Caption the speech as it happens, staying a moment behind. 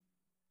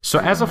So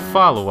as a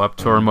follow-up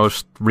to our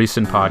most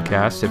recent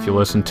podcast, if you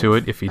listened to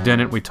it, if you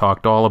didn't, we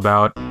talked all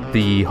about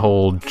the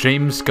whole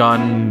James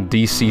Gunn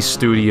DC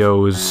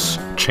Studios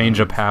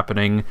change-up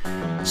happening.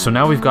 So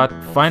now we've got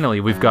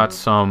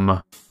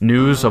some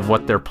news of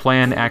what their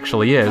plan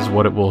actually is,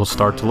 what it will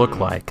start to look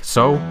like.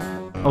 So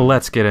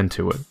let's get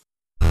into it.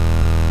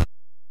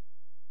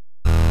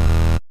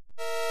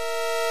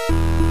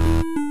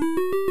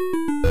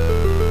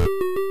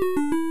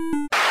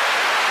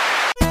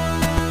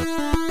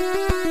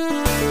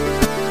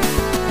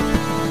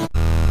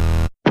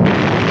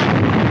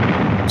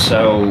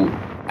 So,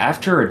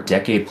 after a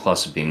decade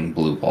plus of being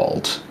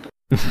blue-balled,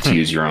 to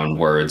use your own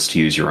words, to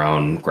use your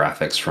own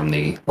graphics from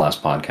the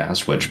last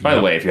podcast, which, by the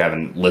way, if you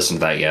haven't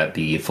listened to that yet,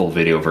 the full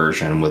video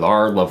version with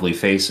our lovely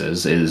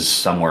faces is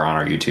somewhere on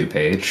our YouTube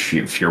page.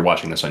 If you're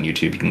watching this on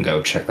YouTube, you can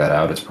go check that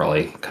out. It's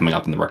probably coming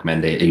up in the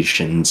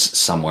recommendations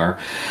somewhere.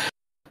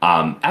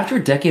 After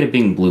a decade of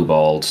being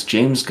blue-balled,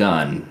 James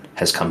Gunn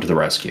has come to the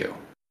rescue.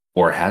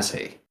 Or has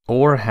he?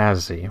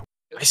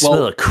 I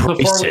smell a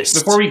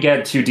crisis. Before we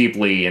get too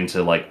deeply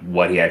into like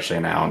what he actually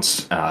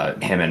announced,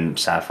 him and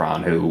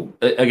Safran, who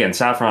again,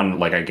 Safran,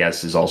 like I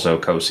guess, is also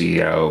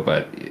co-CEO,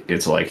 but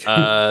it's like,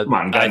 come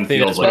on, Gunn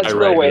feels like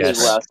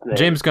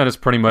James Gunn is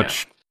pretty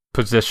much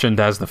positioned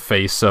as the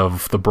face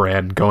of the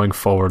brand going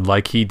forward.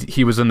 Like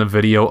he was in the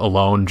video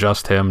alone,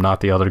 just him,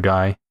 not the other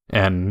guy,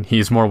 and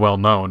he's more well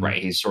known,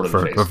 right? He's sort of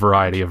for a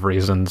variety of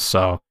reasons.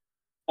 So,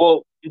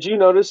 well, did you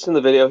notice in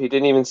the video he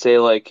didn't even say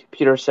like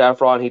Peter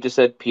Safran? He just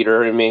said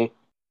Peter and me.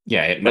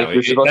 Yeah, no,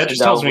 that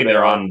just tells me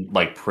they're on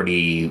like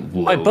pretty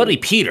low, my buddy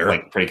Peter,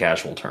 like pretty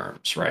casual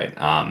terms, right?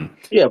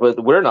 Yeah,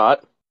 but we're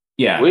not.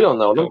 Yeah, we don't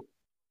know him.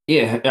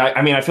 Yeah,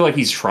 I mean, I feel like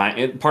he's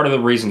trying. Part of the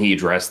reason he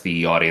addressed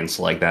the audience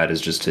like that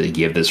is just to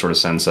give this sort of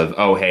sense of,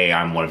 oh, hey,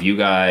 I'm one of you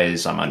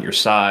guys, I'm on your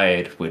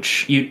side.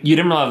 Which you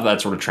didn't have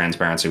that sort of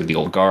transparency with the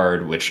old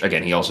guard. Which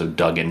again, he also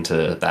dug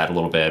into that a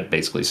little bit,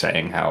 basically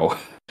saying how.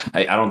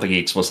 I don't think he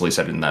explicitly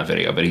said it in that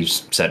video, but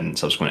he's said in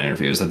subsequent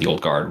interviews that the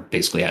old guard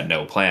basically had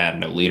no plan,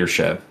 no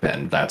leadership,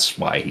 and that's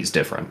why he's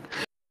different.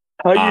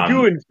 How you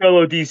doing,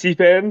 fellow DC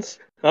fans?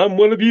 I'm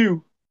one of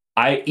you.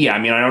 I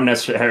don't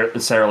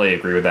necessarily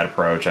agree with that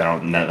approach. I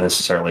don't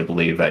necessarily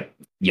believe that,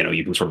 you know,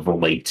 you can sort of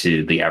relate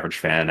to the average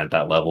fan at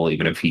that level,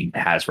 even if he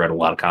has read a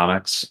lot of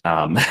comics.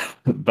 But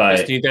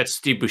that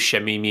Steve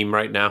Buscemi meme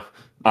right now.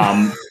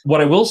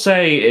 What I will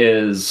say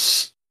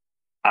is,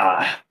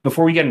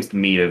 before we get into the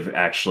meat of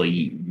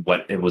actually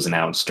what it was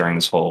announced during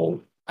this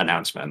whole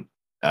announcement,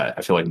 I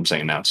feel like I'm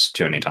saying announced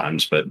too many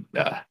times, but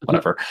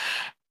whatever.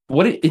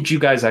 What did you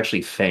guys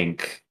actually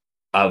think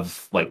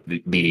of like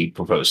the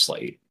proposed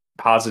slate?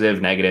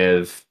 Positive,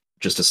 negative,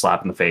 just a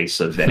slap in the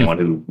face of anyone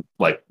who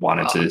like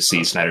wanted to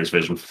see Snyder's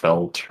vision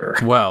fulfilled? Or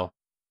well,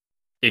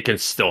 it can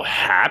still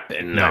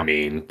happen. No. I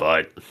mean,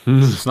 but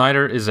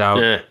Snyder is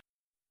out.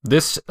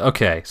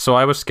 Okay, so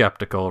I was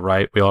skeptical,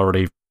 right? We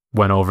already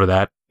went over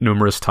that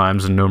numerous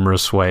times in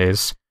numerous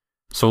ways.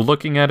 So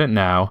looking at it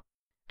now,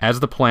 as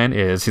the plan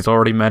is, he's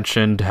already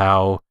mentioned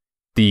how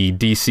the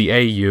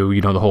DCAU,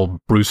 you know, the whole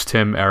Bruce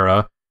Timm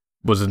era,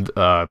 was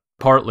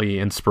partly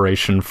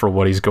inspiration for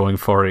what he's going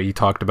for. He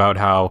talked about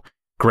how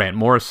Grant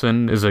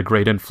Morrison is a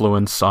great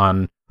influence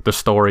on the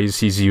stories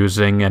he's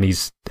using, and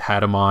he's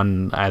had him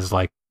on as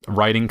like a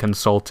writing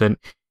consultant.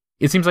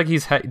 It seems like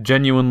he's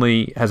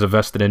genuinely has a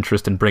vested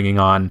interest in bringing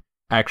on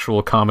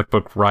actual comic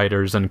book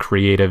writers and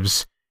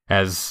creatives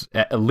as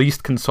at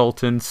least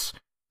consultants,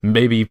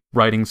 maybe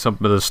writing some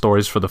of the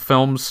stories for the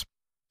films.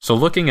 So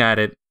looking at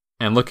it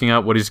and looking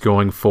at what he's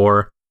going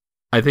for,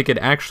 I think it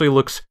actually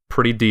looks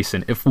pretty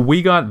decent. If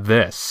we got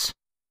this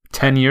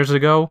 10 years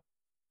ago,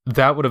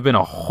 that would have been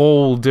a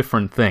whole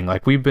different thing.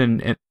 Like we'd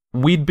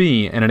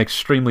be in an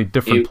extremely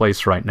different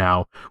place right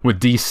now with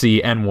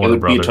DC and Warner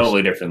Brothers. It would be a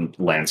totally different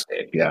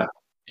landscape,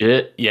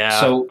 yeah.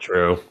 So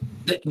true.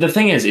 The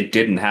thing is, it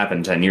didn't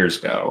happen 10 years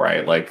ago,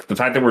 right? Like the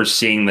fact that we're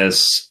seeing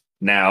this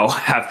now,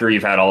 after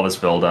you've had all this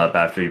build-up,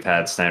 after you've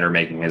had Snyder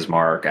making his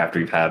mark, after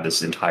you've had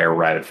this entire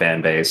rabid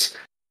fan base,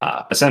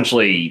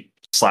 essentially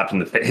slapped in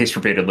the face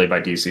repeatedly by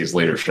DC's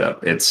leadership,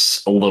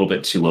 it's a little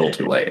bit too little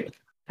too late.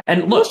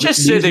 And look,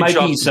 these might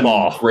be some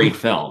great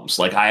films.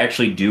 Like, I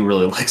actually do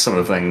really like some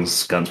of the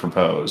things Gunn's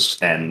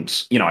proposed,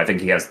 and, you know, I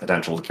think he has the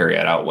potential to carry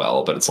it out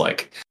well, but it's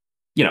like,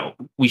 you know,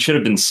 we should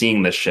have been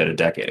seeing this shit a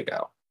decade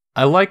ago.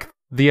 I like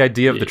the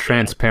idea of the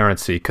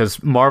transparency,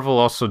 because Marvel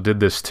also did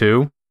this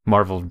too.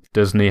 Marvel,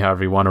 Disney,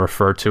 however you want to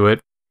refer to it.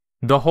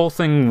 The whole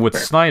thing with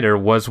Snyder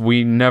was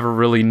we never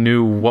really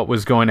knew what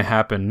was going to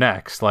happen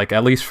next. Like,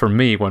 at least for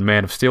me, when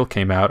Man of Steel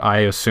came out, I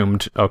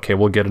assumed, okay,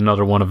 we'll get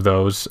another one of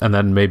those, and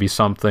then maybe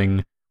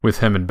something with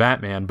him and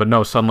Batman. But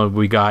no, suddenly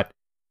we got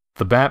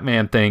the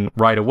Batman thing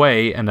right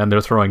away, and then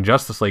they're throwing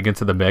Justice League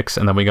into the mix,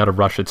 and then we got to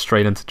rush it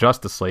straight into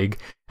Justice League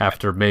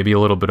after maybe a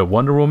little bit of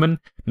Wonder Woman,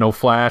 no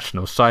Flash,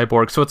 no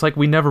Cyborg. So it's like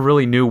we never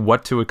really knew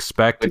what to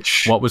expect,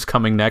 what was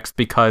coming next,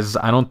 because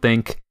I don't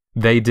think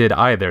they did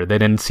either. They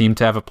didn't seem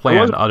to have a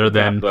plan other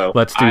than,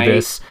 let's do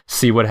this,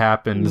 see what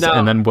happens,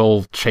 and then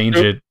we'll change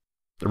it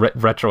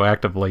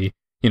retroactively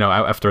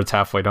after it's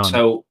halfway done.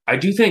 So I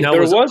do think now,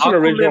 there was was an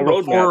original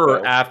Aquaman before roadmap, or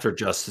though. after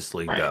Justice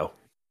League, though.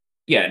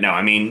 Yeah, no,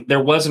 I mean, there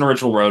was an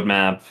original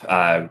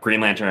roadmap. Green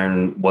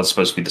Lantern was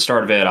supposed to be the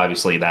start of it.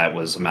 Obviously, that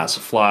was a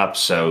massive flop,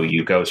 so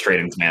you go straight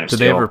into Man of Did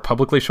Steel. they ever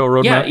publicly show a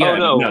roadmap? Yeah,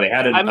 Oh, no. they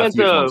had I a meant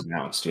few films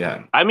announced,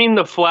 yeah. I mean,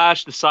 the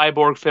Flash, the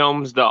Cyborg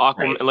films, the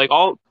Aquaman, Right. like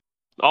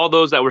all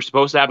those that were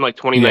supposed to happen like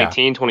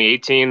 2019,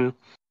 2018.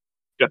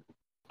 Yeah.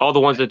 All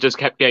the ones that just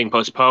kept getting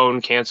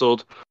postponed,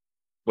 canceled.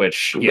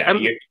 Which, yeah,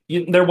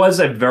 there was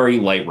a very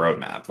light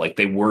roadmap. Like,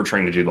 they were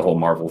trying to do the whole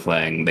Marvel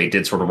thing. They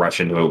did sort of rush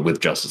into it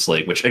with Justice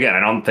League, which, again, I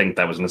don't think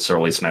that was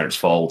necessarily Snyder's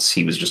fault.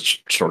 He was just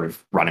sort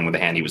of running with the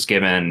hand he was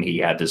given. He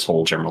had this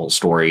whole general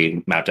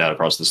story mapped out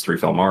across this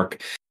 3-film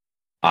arc.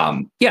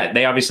 Yeah,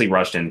 they obviously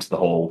rushed into the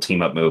whole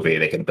team-up movie.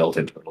 They could have built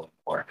into it a little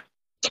more.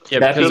 Yeah,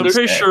 because I'm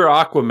pretty sure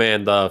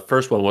Aquaman, the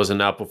first one,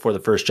 wasn't out before the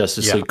first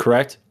Justice League,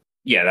 correct?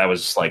 Yeah, that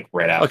was like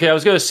right after. Okay, I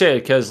was going to say,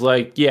 because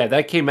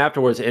that came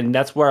afterwards, and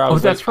that's where I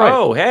was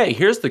oh, hey,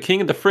 here's the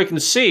King of the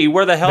freaking sea.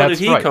 Where the hell did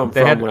he come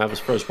from when I was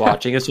first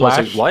watching it? So Flash,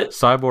 I was like, what?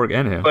 Cyborg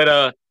and him.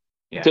 But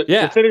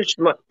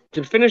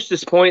to finish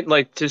this point,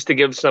 like just to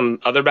give some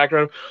other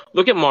background,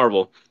 look at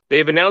Marvel.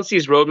 They've announced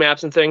these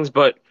roadmaps and things,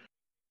 but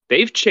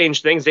they've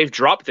changed things. They've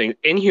dropped things.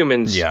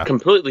 Inhumans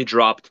completely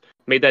dropped.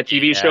 Made that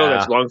TV show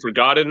that's long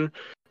forgotten.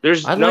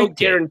 There's no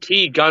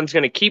guarantee Gunn's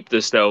going to keep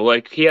this, though.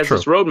 Like, he has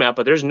this roadmap,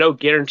 but there's no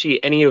guarantee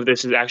any of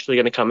this is actually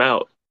going to come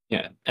out.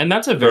 Yeah, and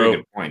that's a very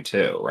good point,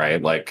 too,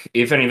 right? Like,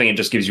 if anything, it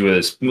just gives you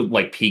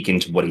a peek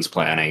into what he's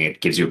planning. It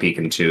gives you a peek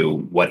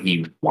into what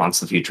he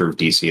wants the future of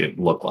DC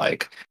to look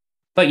like.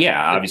 But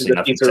yeah, obviously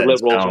nothing's set in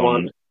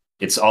stone.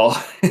 It's all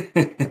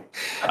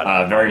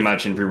very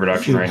much in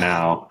pre-production right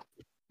now.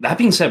 That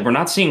being said, we're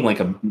not seeing like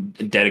a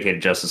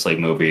dedicated Justice League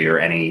movie or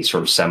any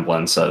sort of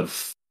semblance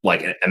of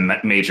like a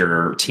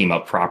major team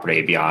up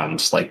property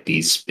beyond like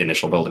these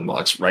initial building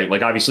blocks, right?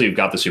 Like obviously you've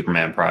got the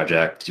Superman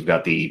project, you've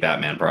got the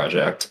Batman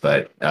project,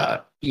 but for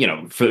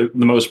the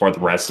most part, the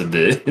rest of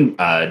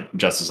the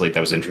Justice League that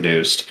was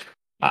introduced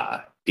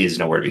is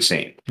nowhere to be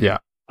seen. Yeah.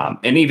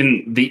 And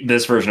even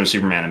this version of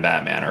Superman and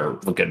Batman are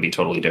going to be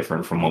totally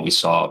different from what we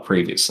saw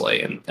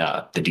previously in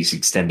the DC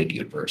Extended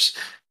Universe.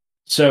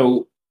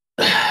 So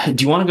do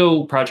you want to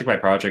go project by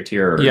project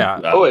here?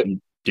 Or,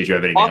 did you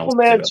have anything else?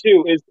 Aquaman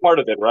 2 is part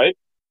of it, right?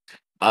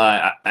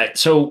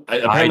 So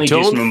apparently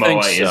Jason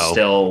Momoa is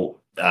still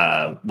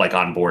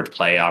on board to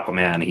play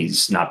Aquaman.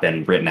 He's not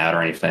been written out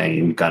or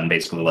anything. Gunn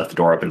basically left the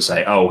door open and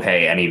say, oh,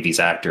 hey, any of these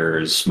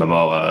actors,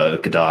 Momoa,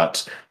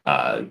 Gadot,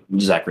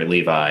 Zachary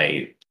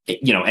Levi,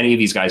 any of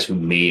these guys who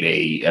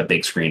made a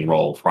big screen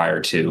role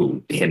prior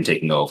to him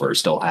taking over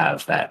still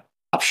have that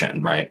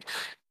option, right?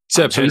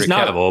 Except Henry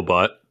Cavill,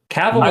 but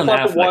Cavill and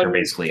Affleck are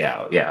basically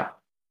out, yeah.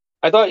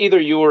 I thought either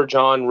you or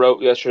John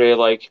wrote yesterday,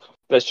 like,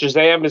 that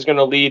Shazam is going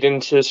to lead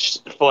into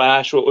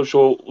Flash, which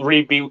will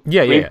reboot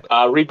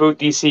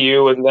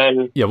DCU, and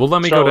then well,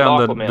 let me go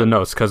down the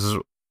notes, because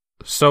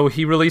so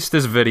he released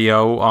this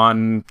video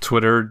on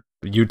Twitter,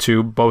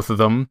 YouTube, both of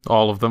them,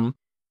 all of them,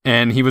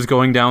 and he was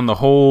going down the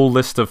whole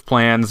list of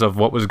plans of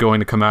what was going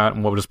to come out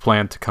and what was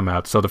planned to come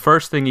out. So the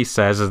first thing he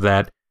says is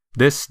that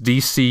this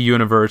DC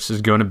universe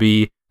is going to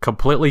be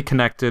completely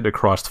connected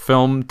across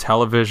film,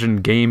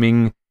 television,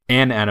 gaming,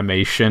 and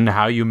animation.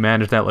 How you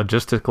manage that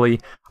logistically,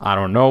 I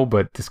don't know,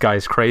 but this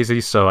guy's crazy,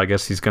 so I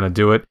guess he's going to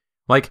do it.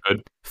 Like,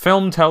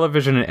 film,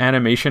 television, and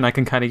animation I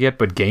can kind of get,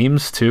 but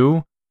games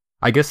too?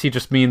 I guess he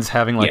just means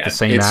having the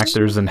same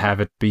actors and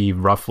have it be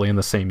roughly in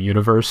the same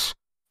universe.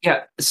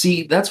 Yeah,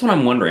 see, that's what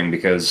I'm wondering,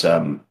 because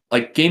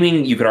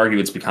gaming, you could argue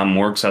it's become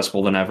more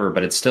accessible than ever,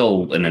 but it's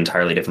still an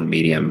entirely different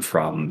medium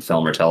from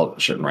film or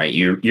television, right?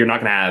 You're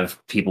not going to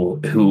have people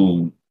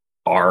who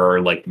are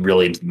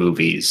really into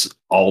movies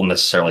all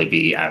necessarily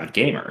be avid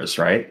gamers,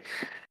 right?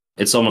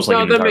 It's almost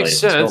like that makes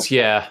sense.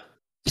 Yeah.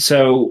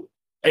 So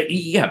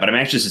but I'm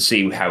anxious to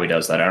see how he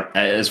does that.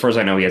 As far as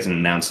I know, he hasn't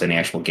announced any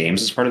actual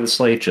games as part of the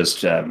slate,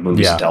 just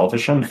movies and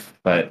television.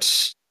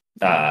 But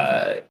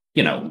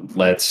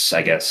let's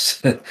I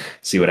guess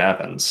see what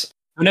happens.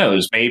 Who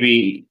knows?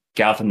 Maybe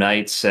Gotham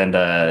Knights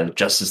and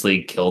Justice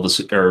League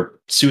or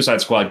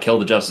Suicide Squad kill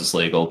the Justice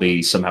League will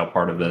be somehow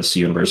part of this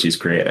universe he's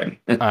creating.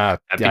 That'd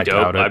be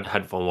dope. I've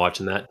had fun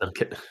watching that.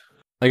 Okay.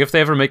 Like, if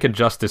they ever make a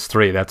Justice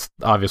 3, that's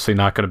obviously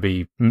not going to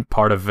be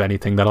part of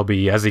anything. That'll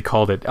be, as he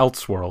called it,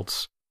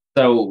 Elseworlds.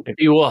 So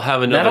you will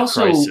have another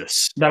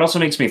crisis. That also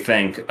makes me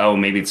think,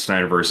 maybe the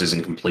Snyderverse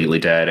isn't completely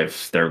dead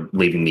if they're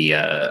leaving the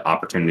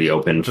opportunity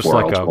open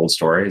for multiple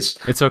stories.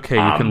 It's okay.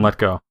 You can let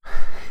go.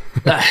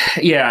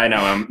 Yeah, I know.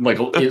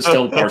 I'm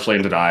still partially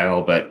in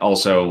denial, but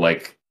also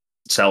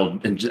sell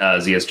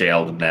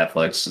ZSJL to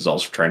Netflix is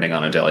also trending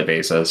on a daily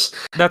basis.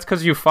 That's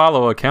because you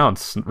follow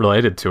accounts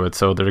related to it,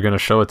 so they're going to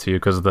show it to you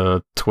because of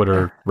the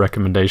Twitter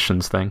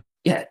recommendations thing.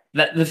 Yeah,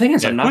 the thing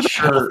is, I'm not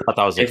sure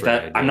if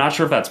I'm not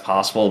sure if that's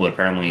possible, but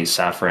apparently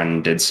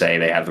Safran did say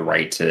they have the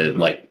right to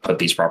like put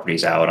these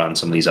properties out on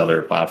some of these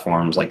other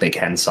platforms. Like they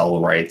can sell the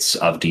rights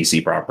of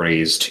DC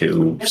properties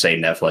to say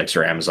Netflix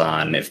or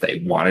Amazon if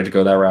they wanted to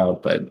go that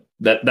route, but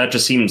that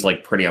just seems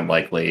like pretty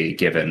unlikely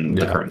given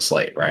the current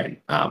slate, right?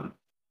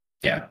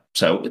 Yeah.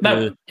 So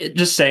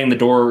just saying the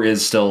door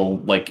is still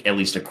like at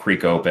least a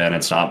creak open.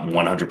 It's not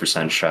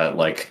 100% shut.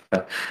 Like.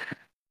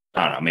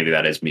 I don't know, maybe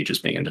that is me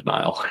just being in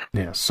denial.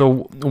 Yeah,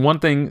 so one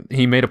thing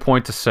he made a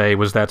point to say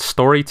was that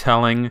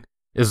storytelling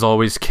is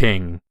always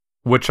king,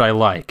 which I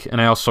like. And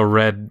I also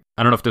read,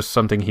 I don't know if this is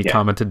something he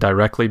commented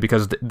directly,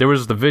 because there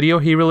was the video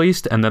he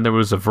released, and then there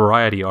was a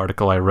Variety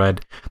article I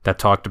read that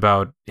talked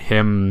about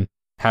him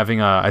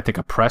having, I think,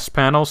 a press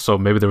panel, so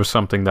maybe there was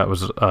something that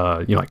was,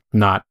 like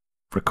not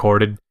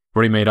recorded,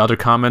 where he made other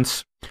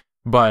comments.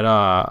 But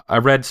I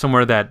read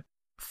somewhere that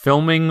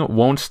filming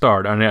won't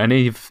start on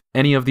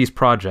any of these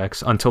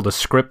projects until the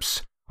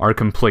scripts are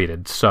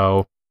completed.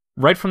 So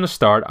right from the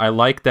start, I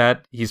like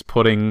that he's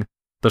putting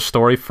the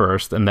story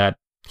first and that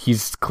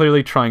he's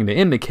clearly trying to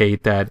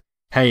indicate that,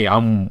 hey,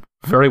 I'm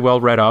very well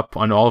read up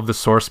on all of the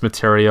source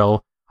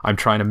material. I'm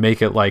trying to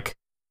make it like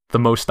the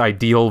most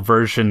ideal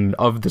version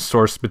of the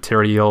source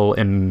material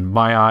in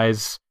my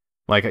eyes.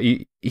 Like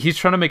he's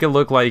trying to make it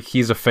look like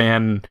he's a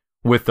fan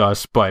with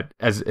us, but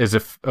as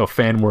if a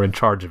fan were in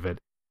charge of it.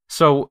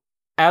 So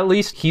at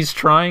least he's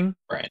trying.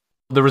 Right.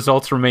 The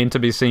results remain to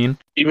be seen.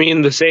 You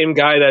mean the same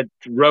guy that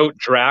wrote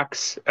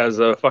Drax as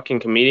a fucking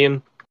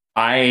comedian?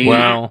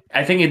 I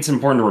think it's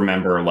important to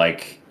remember, and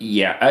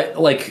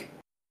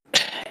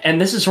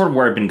this is sort of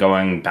where I've been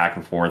going back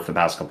and forth the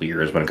past couple of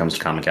years when it comes to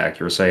comic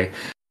accuracy.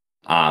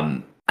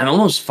 I'm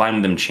almost fine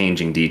with them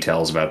changing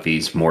details about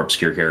these more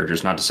obscure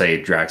characters. Not to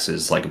say Drax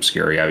is like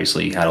obscure. He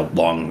obviously had a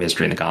long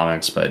history in the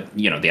comics, but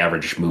the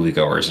average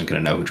moviegoer isn't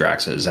going to know who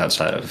Drax is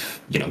outside of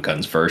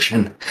Gunn's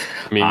version.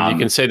 I mean, you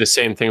can say the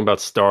same thing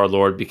about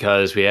Star-Lord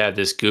because we have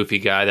this goofy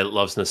guy that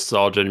loves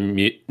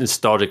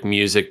nostalgic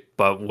music,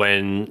 but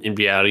when in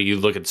reality you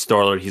look at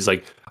Star-Lord, he's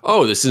like,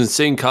 oh, this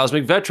insane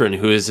cosmic veteran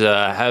who has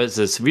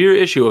a severe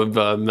issue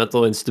of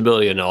mental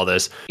instability and all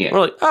this. Yeah.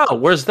 We're like, oh,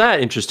 where's that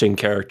interesting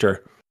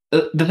character?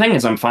 The thing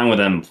is, I'm fine with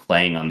them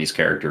playing on these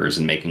characters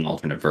and making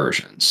alternate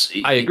versions.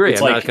 I agree.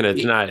 I'm not going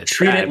to deny it.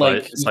 Treat it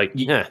like it's like,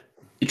 yeah.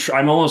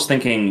 I'm almost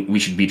thinking we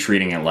should be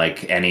treating it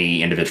like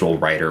any individual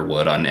writer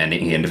would on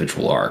any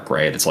individual arc,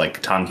 right? It's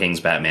like Tom King's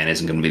Batman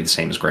isn't going to be the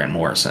same as Grant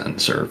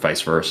Morrison's or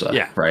vice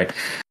versa, right?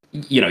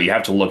 You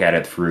have to look at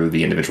it through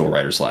the individual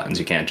writer's lens.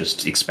 You can't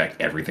just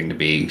expect everything to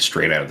be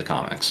straight out of the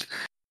comics.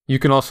 You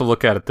can also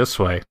look at it this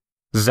way.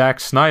 Zack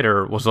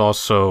Snyder was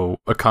also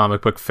a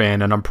comic book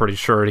fan, and I'm pretty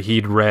sure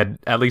he'd read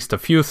at least a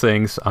few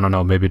things. I don't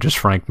know, maybe just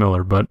Frank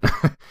Miller, but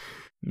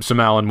some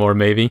Alan Moore,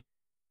 maybe.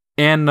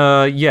 And,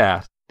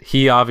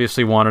 he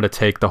obviously wanted to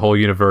take the whole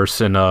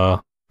universe in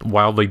a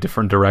wildly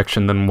different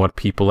direction than what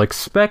people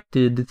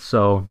expected,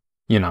 so,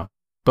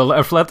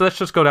 But let's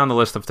just go down the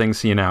list of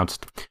things he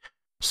announced.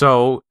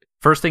 So,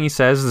 first thing he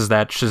says is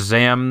that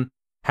Shazam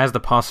has the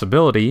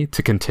possibility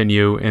to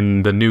continue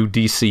in the new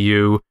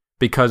DCU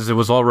because it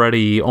was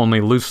already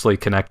only loosely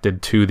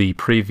connected to the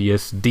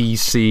previous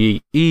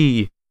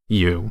DCEU.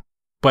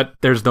 But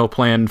there's no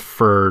plan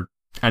for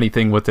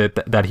anything with it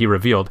that he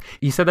revealed.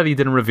 He said that he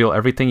didn't reveal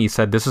everything. He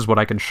said, this is what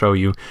I can show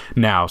you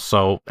now.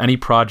 So any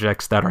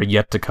projects that are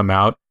yet to come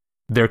out,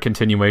 their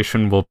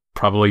continuation will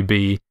probably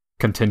be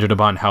contingent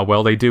upon how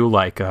well they do,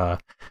 like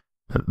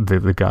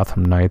the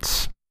Gotham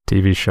Knights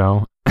TV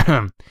show.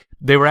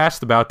 They were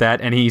asked about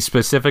that, and he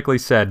specifically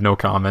said no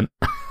comment.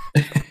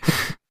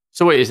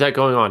 So wait, is that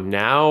going on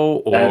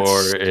now, or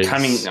that's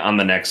coming on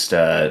the next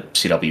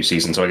CW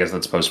season? So I guess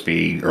that's supposed to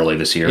be early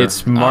this year.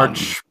 It's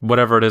March,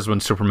 whatever it is, when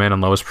Superman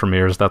and Lois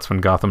premieres. That's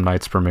when Gotham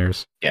Knights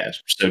premieres. Yeah,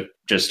 so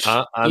just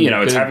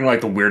it's having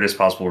like the weirdest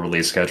possible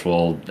release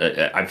schedule.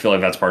 I feel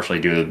like that's partially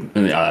due to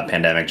the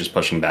pandemic, just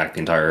pushing back the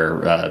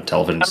entire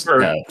television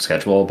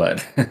schedule.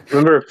 But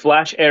remember,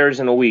 Flash airs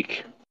in a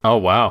week. Oh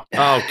wow!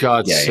 Oh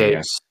God's sakes!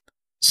 Yeah.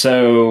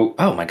 So,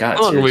 oh my God!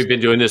 How long have we been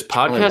doing this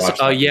podcast?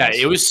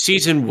 It was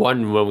season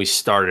 1 when we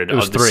started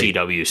of the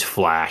CW's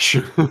Flash.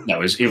 No, it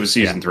was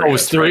season 3. Oh, it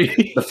was 3.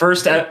 Right. The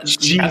first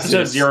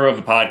episode 0 of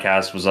the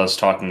podcast was us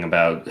talking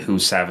about who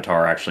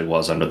Savitar actually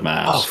was under the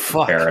mask. Oh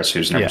fuck, Paris,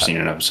 who's never seen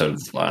an episode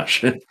of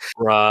Flash.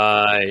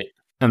 Right.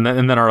 And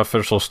then our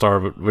official star,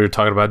 we were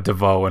talking about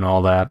DeVoe and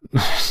all that.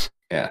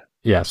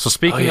 Yeah. So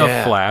speaking of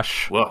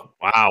Flash, well,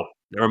 wow,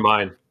 never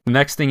mind. The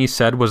next thing he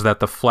said was that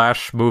the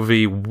Flash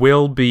movie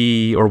will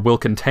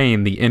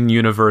contain the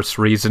in-universe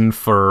reason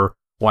for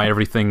why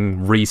everything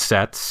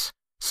resets.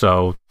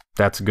 So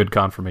that's a good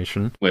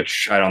confirmation.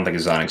 Which I don't think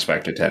is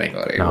unexpected to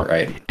anybody,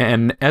 right?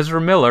 And Ezra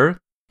Miller,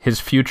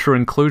 his future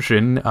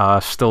inclusion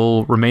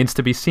still remains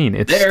to be seen.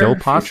 It's still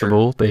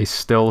possible. They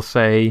still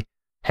say,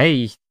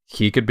 hey,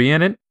 he could be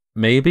in it.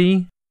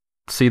 Maybe.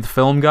 See the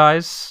film,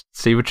 guys.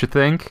 See what you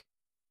think.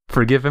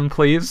 Forgive him,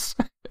 please.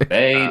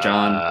 Hey,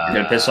 John, you're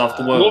going to piss off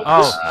the world.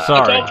 Oh,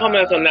 sorry. I'll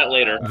comment on that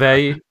later.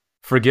 They,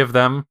 forgive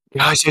them.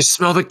 Guys, I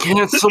smell the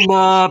cancel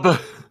mob.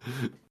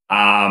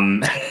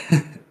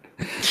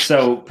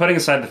 So, putting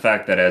aside the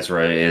fact that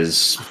Ezra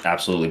is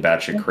absolutely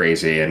batshit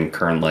crazy and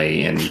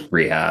currently in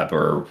rehab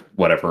or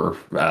whatever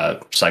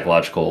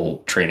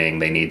psychological training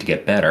they need to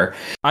get better,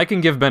 I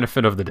can give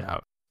benefit of the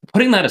doubt.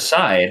 Putting that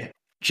aside,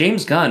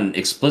 James Gunn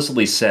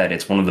explicitly said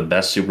it's one of the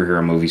best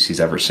superhero movies he's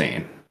ever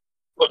seen.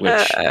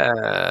 Which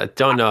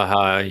don't know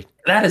how.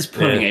 That is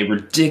putting a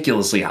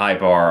ridiculously high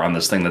bar on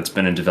this thing that's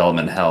been in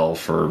development hell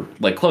for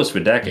like close to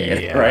a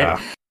decade,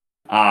 right?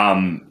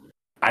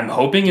 I'm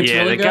hoping it's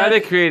really good. The guy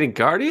that created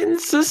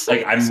Guardians is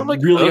I'm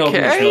really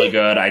hoping it's really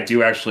good. I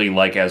do actually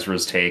like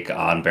Ezra's take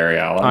on Barry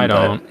Allen. I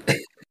don't.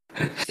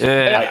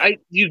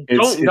 You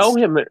don't know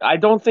him. I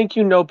don't think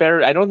you know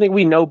Barry. I don't think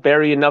we know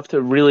Barry enough to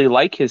really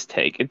like his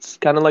take. It's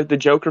kind of like the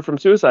Joker from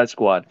Suicide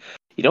Squad.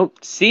 You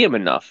don't see him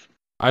enough.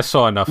 I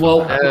saw enough.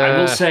 Well, I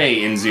will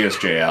say in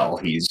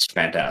ZSJL, he's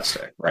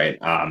fantastic, right?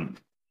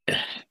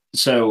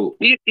 So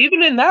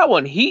even in that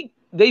one,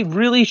 they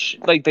really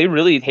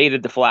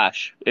hated the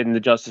Flash in the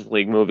Justice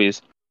League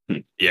movies.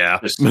 Yeah,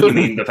 I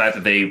mean the fact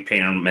that they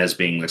paint him as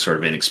being like sort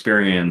of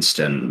inexperienced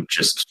and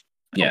just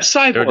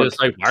Cyborg. They're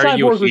just like, why are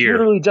you Cyborg was here?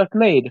 literally just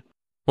made.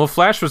 Well,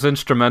 Flash was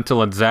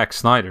instrumental in Zack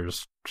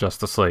Snyder's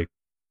Justice League.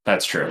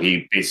 That's true.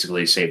 He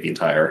basically saved the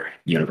entire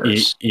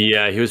universe. He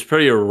was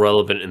pretty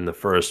irrelevant in the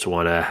first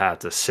one, I have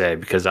to say,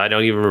 because I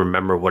don't even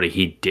remember what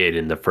he did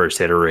in the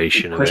first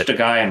iteration. He pushed a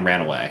guy and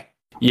ran away.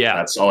 Yeah,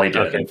 that's all he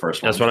did in the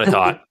first one. That's what I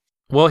thought.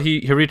 Well, he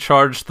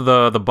recharged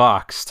the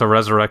box to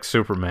resurrect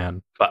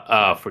Superman.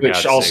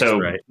 Which also,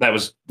 that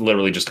was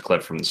literally just a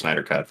clip from the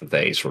Snyder Cut that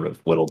they sort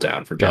of whittled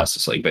down for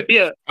Justice League. But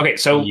okay,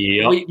 so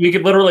we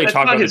could literally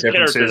talk about the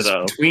differences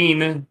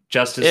between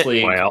Justice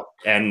League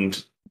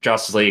and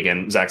Justice League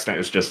and Zack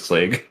Snyder's Justice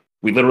League.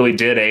 We literally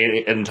did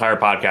an entire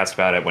podcast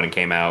about it when it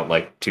came out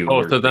like 2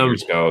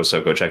 years ago,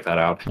 so go check that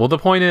out. Well, the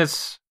point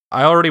is,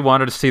 I already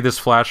wanted to see this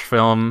Flash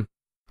film.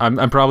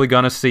 I'm probably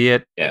gonna see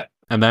it. Yeah.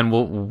 And then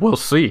we'll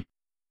see.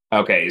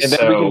 Okay, and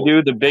then we can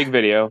do the big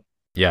video.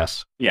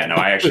 Yes. Yeah, no,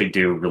 I actually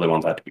do really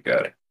want that to be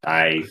good.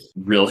 I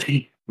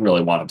really,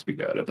 really want it to be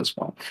good at this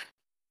point.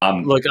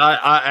 Look,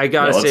 I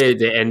gotta say, at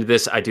the end of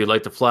this, I do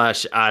like the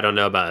Flash. I don't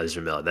know about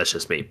Ezra Miller. That's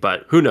just me,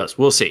 but who knows?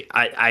 We'll see.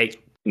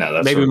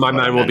 Maybe my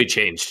mind will be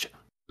changed.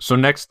 So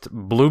next,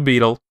 Blue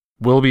Beetle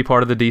will be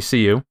part of the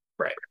DCU.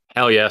 Right.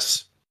 Hell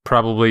yes.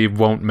 Probably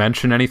won't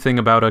mention anything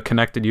about a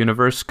connected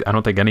universe. I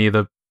don't think any of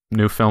the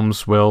new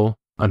films will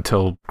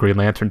until Green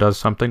Lantern does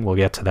something. We'll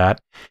get to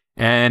that.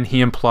 And he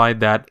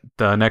implied that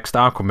the next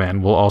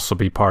Aquaman will also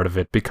be part of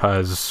it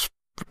because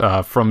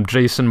from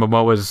Jason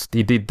Momoa's,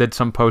 he did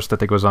some post, I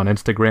think it was on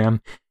Instagram.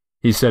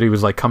 He said he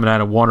was like coming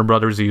out of Warner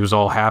Brothers. He was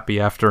all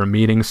happy after a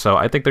meeting. So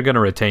I think they're going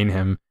to retain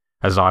him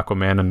as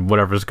Aquaman, and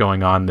whatever's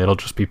going on, it'll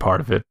just be part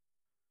of it.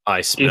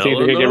 I smell. Do you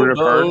think they're going to get rid of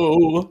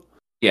her?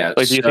 Yeah.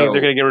 Like, do you think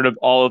they're going to get rid of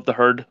all of the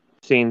Heard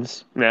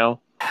scenes now?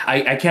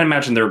 I can't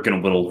imagine they're going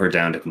to whittle her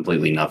down to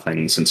completely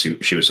nothing since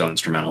she was so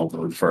instrumental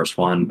in the first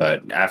one.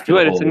 But after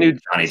it's a new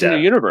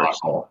universe.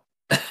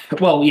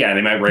 Well, yeah,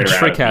 they might write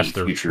her out in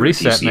the future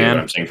Reset, DCU, man.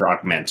 But I'm saying for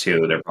Aquaman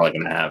 2, they're probably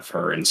going to have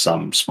her in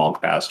some small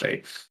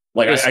capacity.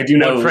 Like I do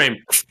know, frame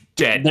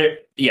dead.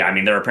 Yeah, I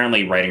mean they're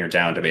apparently writing her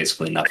down to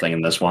basically nothing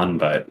in this one,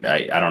 but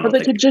I don't know. But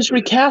they could just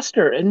recast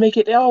her and make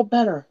it all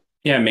better.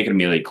 Yeah, make it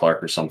Amelia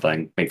Clark or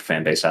something. Make the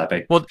fan base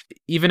happy. Well,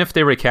 even if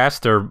they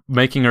recast her,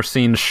 making her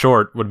scenes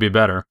short would be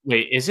better.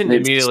 Wait, isn't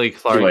Amelia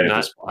Clark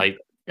not like?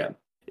 Yeah,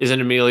 isn't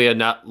Amelia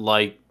not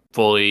like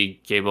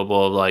fully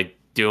capable of like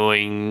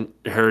doing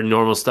her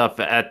normal stuff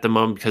at the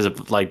moment because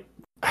of like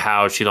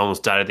how she'd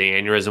almost died of the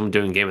aneurysm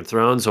doing Game of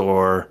Thrones?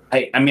 Or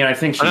I mean, I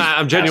think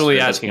I'm genuinely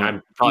asking.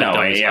 I'm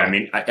probably I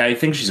mean, I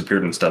think she's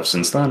appeared in stuff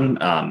since then.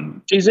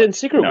 She's in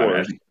Secret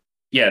Wars.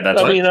 Yeah, that's.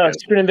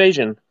 Secret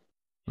Invasion.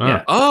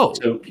 Yeah. Oh.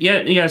 So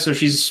yeah. So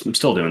she's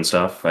still doing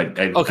stuff.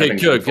 Okay,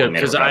 good.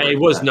 Because I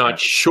was not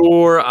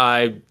sure.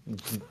 I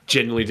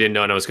genuinely didn't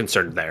know, and I was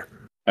concerned there.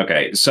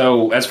 Okay,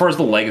 so as far as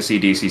the legacy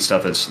DC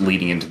stuff that's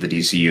leading into the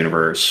DC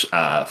universe,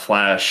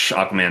 Flash,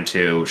 Aquaman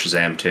 2,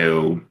 Shazam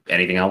 2,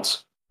 anything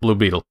else? Blue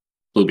Beetle.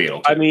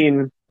 I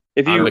mean,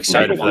 if you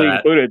technically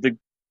include it, the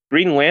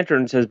Green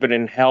Lanterns has been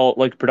in hell,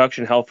 like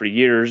production hell for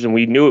years, and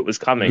we knew it was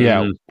coming.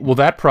 Yeah. Well,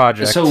 that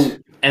project.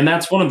 And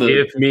that's one of the.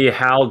 Give me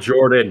Hal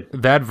Jordan.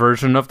 That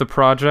version of the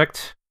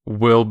project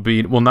will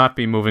not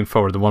be moving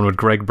forward. The one with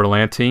Greg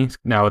Berlanti.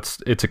 Now it's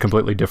a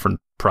completely different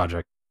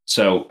project.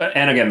 So,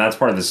 and again, that's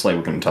part of the slate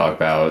we're going to talk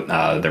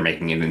about. They're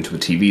making it into a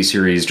TV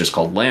series just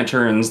called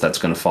Lanterns. That's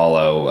going to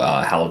follow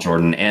Hal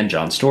Jordan and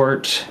Jon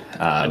Stewart.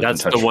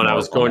 That's the one I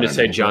was going to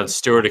say, Jon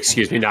Stewart.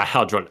 Excuse me, not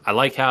Hal Jordan. I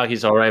like Hal;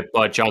 he's all right,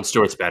 but Jon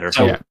Stewart's better.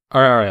 So, yeah.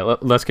 All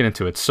right. Let's get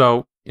into it.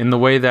 So, in the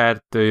way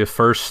that the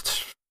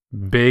first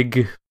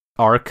big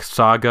arc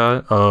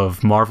saga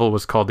of Marvel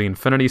was called the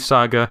Infinity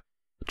Saga,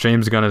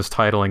 James Gunn is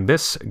titling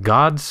this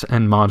Gods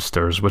and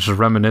Monsters, which is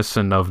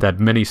reminiscent of that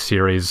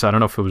miniseries. I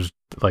don't know if it was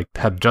like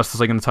had Justice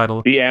League in the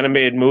title. The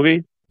animated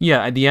movie?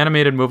 Yeah, the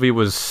animated movie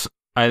was,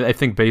 I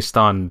think, based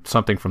on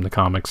something from the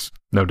comics,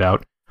 no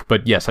doubt.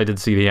 But yes, I did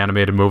see the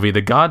animated movie,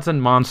 The Gods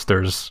and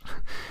Monsters.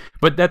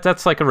 But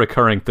that's like a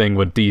recurring thing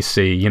with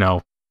DC, you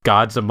know,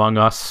 gods among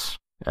us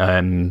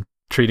and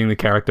treating the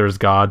characters as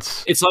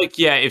gods. It's like,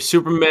 yeah, if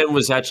Superman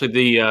was actually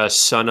the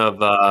son of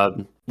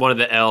one of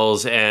the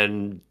L's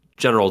and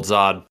General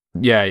Zod.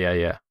 Yeah.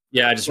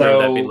 Yeah, I just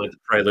remember that being like the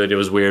prelude. It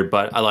was weird,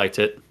 but I liked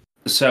it.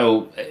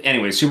 So,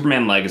 anyway,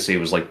 Superman Legacy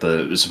was like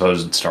the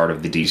supposed start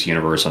of the DC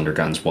universe under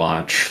Gunn's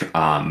watch.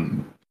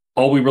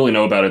 All we really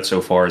know about it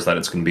so far is that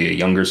it's going to be a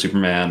younger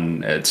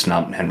Superman. It's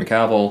not Henry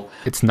Cavill.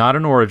 It's not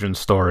an origin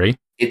story.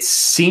 It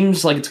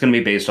seems like it's going to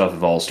be based off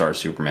of All-Star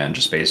Superman,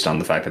 just based on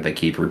the fact that they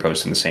keep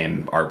reposting the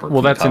same artwork.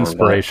 Well, that's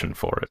inspiration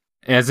for it,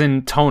 as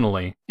in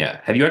tonally. Yeah.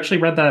 Have you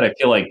actually read that? I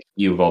feel like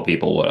you of all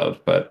people would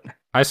have, but...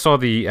 I saw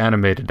the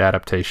animated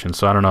adaptation,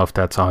 so I don't know if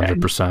that's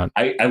 100%.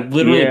 I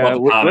literally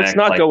bought the comic let's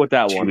not go with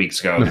that 2 weeks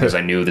ago because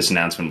I knew this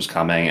announcement was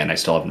coming, and I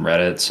still haven't read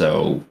it,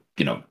 so,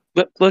 you know...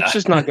 Let's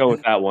just not go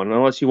with that one,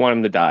 unless you want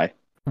him to die.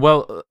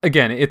 Well,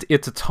 again,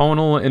 it's a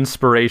tonal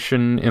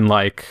inspiration in,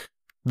 like,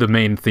 the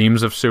main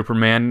themes of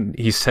Superman.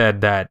 He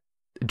said that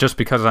just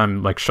because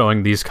I'm, like,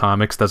 showing these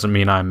comics doesn't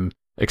mean I'm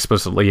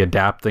explicitly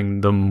adapting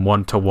them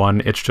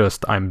one-to-one. It's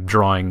just I'm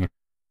drawing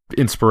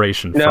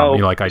inspiration from, you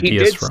know, like,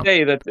 ideas from. He did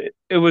say that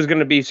it was going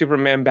to be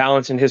Superman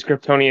balancing his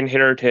Kryptonian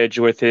heritage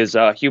with his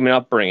human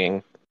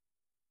upbringing.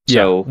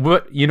 So, yeah,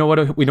 but you know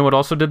what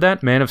also did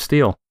that? Man of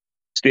Steel.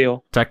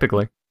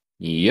 Technically.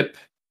 Yep.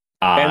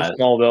 And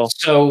Smallville.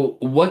 So,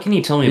 what can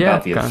you tell me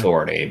about the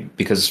Authority?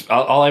 Because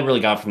all I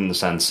really got from the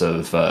sense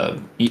of,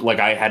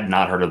 like, I had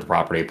not heard of the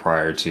property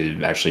prior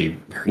to actually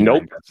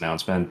hearing this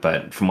announcement,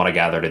 but from what I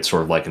gathered, it's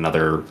sort of like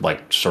another,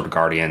 like, sort of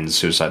Guardians,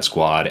 Suicide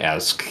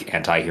Squad-esque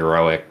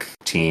anti-heroic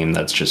team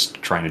that's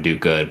just trying to do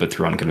good, but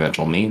through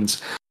unconventional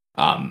means.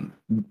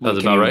 That's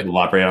about right.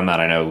 Elaborate on that?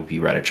 I know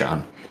you read it,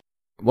 John.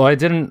 Well, I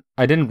didn't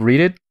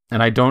read it,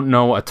 and I don't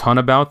know a ton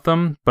about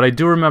them, but I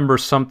do remember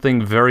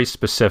something very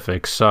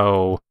specific.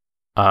 So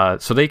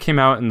they came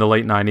out in the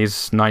late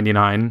 90s,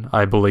 99,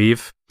 I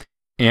believe.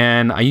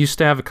 And I used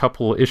to have a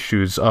couple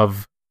issues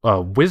of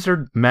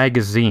Wizard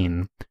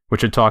magazine,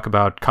 which would talk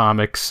about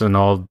comics and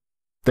all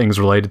things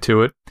related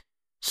to it.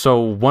 So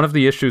one of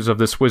the issues of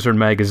this Wizard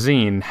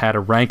magazine had a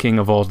ranking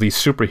of all these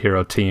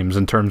superhero teams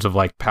in terms of,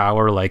 like,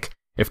 power, like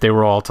if they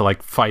were all to,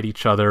 like, fight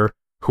each other,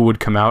 who would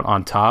come out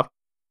on top.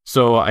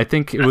 So I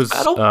think it was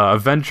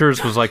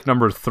Avengers was like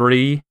number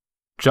 3,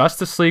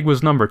 Justice League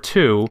was number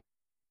 2,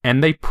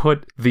 and they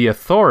put the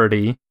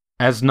Authority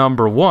as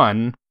number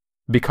 1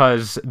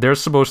 because they're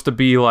supposed to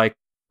be like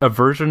a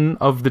version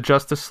of the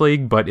Justice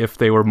League, but if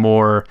they were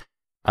more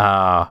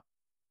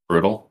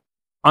brutal,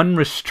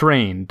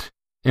 unrestrained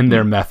in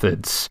their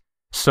methods.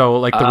 So,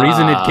 like, the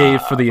reason it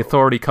gave for the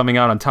Authority coming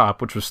out on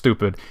top, which was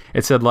stupid,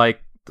 it said,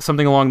 like,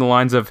 something along the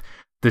lines of,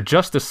 the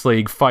Justice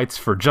League fights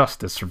for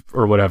justice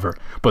or whatever,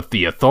 but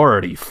the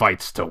Authority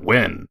fights to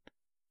win.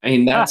 I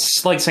mean,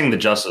 that's like saying the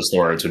Justice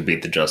Lords would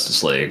beat the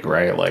Justice League,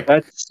 right? Like,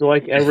 that's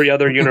like every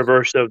other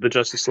universe of the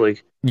Justice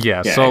League.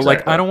 Yeah, so exactly.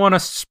 Like, I don't want to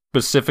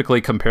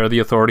specifically compare the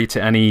Authority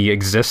to any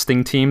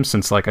existing team,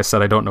 since, like I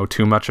said, I don't know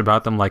too much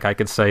about them. Like, I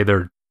could say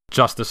they're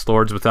Justice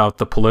Lords without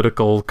the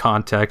political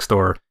context,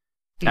 or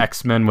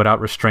X-Men without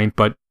restraint,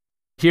 but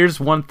here's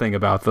one thing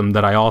about them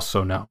that I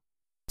also know.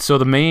 So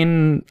the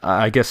main,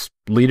 I guess,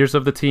 leaders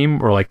of the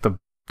team, or like the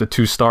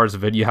 2 stars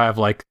of it, you have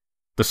like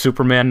the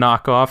Superman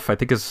knockoff, I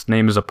think his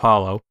name is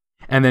Apollo,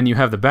 and then you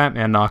have the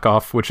Batman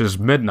knockoff, which is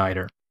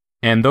Midnighter.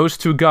 And those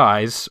 2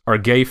 guys are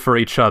gay for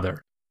each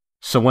other.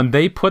 So when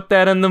they put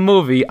that in the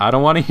movie, I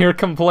don't want to hear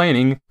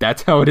complaining.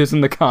 That's how it is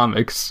in the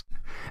comics.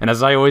 And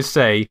as I always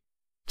say,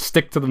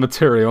 stick to the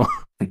material.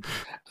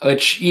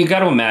 Which you got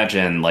to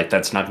imagine, like,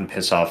 that's not going to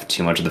piss off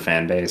too much of the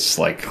fan base.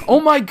 Like, oh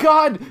my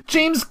God,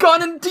 James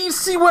Gunn and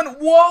DC went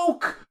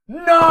woke.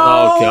 No.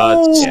 Oh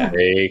God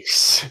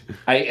sakes!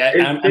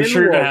 I'm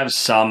sure you're going to have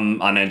some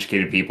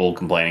uneducated people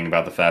complaining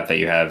about the fact that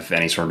you have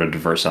any sort of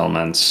diverse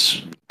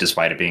elements,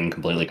 despite it being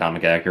completely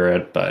comic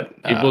accurate.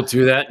 But people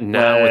do that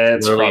now.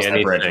 Let's cross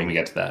that bridge when we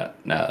get to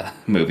that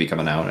movie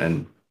coming out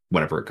and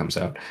whenever it comes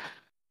out.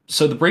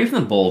 So the Brave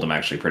and the Bold, I'm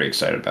actually pretty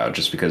excited about,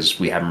 just because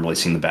we haven't really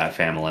seen the Bat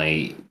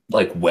Family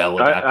like well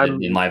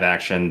adapted in live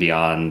action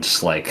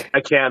beyond like.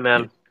 I can't,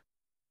 man.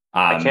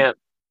 I can't.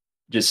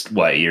 Just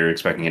what you're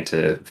expecting it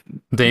to?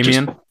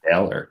 Damian?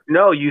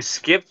 No, they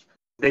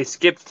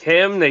skipped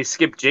him. They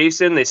skipped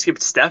Jason. They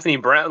skipped Stephanie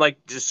Brown. Like,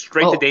 just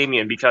straight to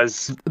Damian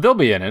because they'll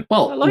be in it.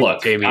 Well,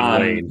 look,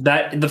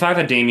 that the fact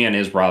that Damian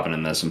is Robin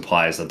in this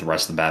implies that the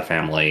rest of the Bat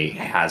Family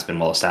has been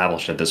well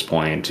established at this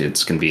point.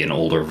 It's going to be an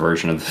older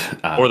version of,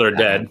 or they're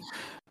dead.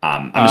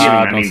 I'm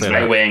assuming that means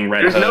Nightwing,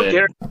 Red Hood. There's no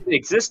guarantee they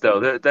exist,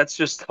 though. That's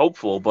just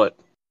hopeful, but.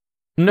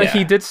 No,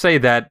 he did say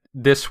that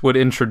this would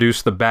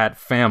introduce the Bat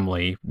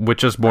Family,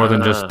 which is more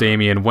than just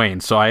Damian Wayne.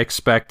 So I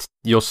expect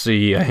you'll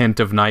see a hint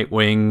of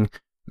Nightwing,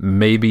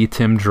 maybe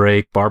Tim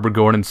Drake, Barbara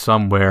Gordon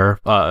somewhere.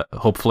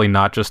 Hopefully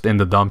not just in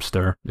the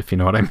dumpster, if you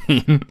know what I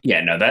mean.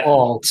 Yeah, no, that.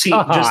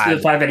 Just the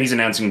fact that he's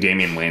announcing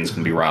Damian Wayne's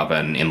going to be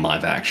Robin in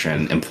live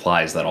action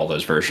implies that all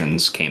those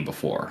versions came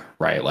before,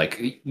 right? Like,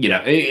 you know,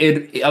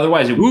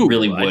 otherwise it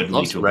really would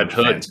lead to a bunch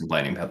of fans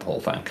complaining about the whole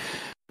thing.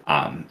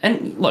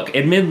 And look,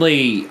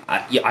 admittedly,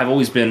 I've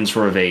always been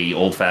sort of a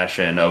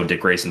old-fashioned,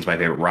 Dick Grayson's my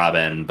favorite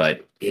Robin,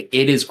 but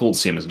it is cool to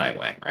see him as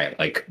Nightwing, right?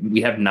 Like,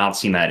 we have not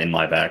seen that in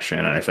live action,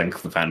 and I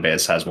think the fan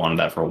base has wanted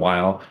that for a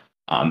while.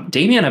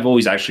 Damian, I've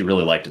always actually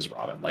really liked as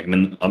Robin, like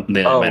the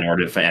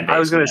minority fan base. I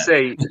was going to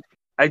say,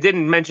 I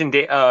didn't mention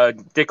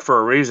Dick for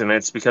a reason.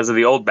 It's because of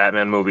the old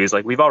Batman movies.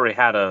 Like, we've already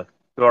had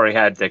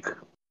Dick.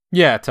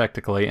 Yeah,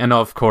 technically, and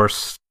of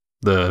course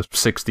the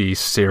 '60s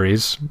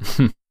series.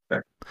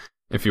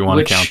 If you want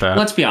to count that.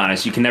 Let's be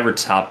honest, you can never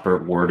top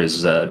Burt Ward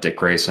as Dick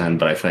Grayson,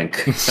 but I think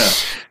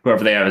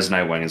whoever they have as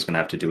Nightwing is going to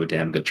have to do a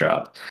damn good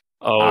job.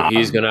 Oh,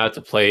 he's going to have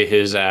to play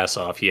his ass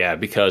off, yeah,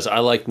 because I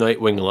like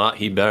Nightwing a lot.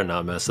 He better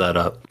not mess that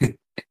up.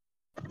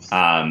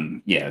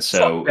 Yeah,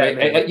 so,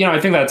 I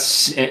think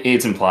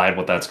it's implied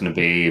what that's going to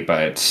be,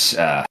 but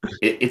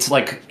it's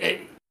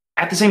like...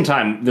 At the same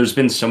time, there's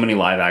been so many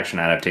live-action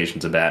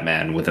adaptations of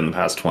Batman within the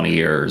past 20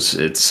 years.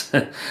 It's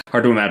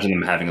hard to imagine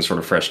them having a sort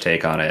of fresh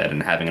take on it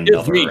and having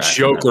another... Give me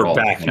Joker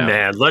back,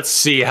 man. Let's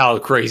see how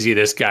crazy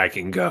this guy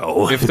can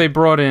go. If they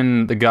brought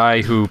in the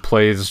guy who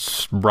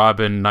plays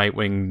Robin,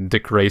 Nightwing,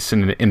 Dick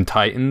Grayson in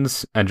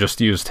Titans and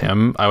just used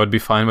him, I would be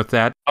fine with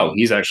that. Oh,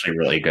 he's actually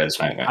really good as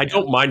Nightwing. I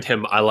don't mind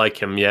him. I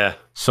like him, yeah.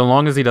 So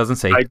long as he doesn't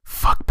say,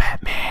 fuck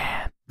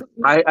Batman.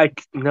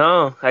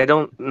 No, I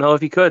don't know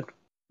if he could.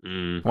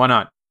 Why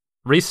not?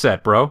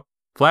 Reset, bro.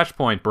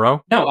 Flashpoint,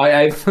 bro. No,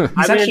 he's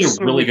actually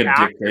a really good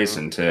Dick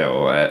Grayson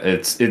too.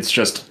 It's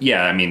just,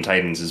 yeah. I mean,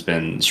 Titans has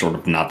been sort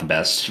of not the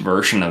best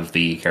version of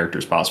the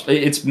characters possible.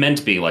 It's meant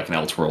to be like an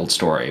Elseworld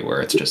story where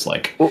it's just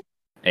like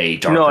a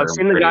darker. No, I've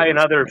seen the guy in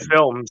other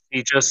films.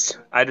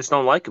 I just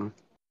don't like him.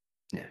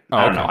 Yeah,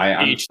 I don't know.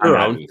 I'm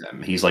not with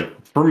him. He's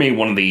like, for me,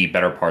 one of the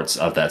better parts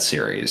of that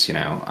series. You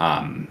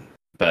know.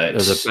 But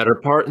there's a better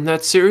part in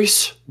that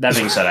series. That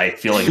being said, I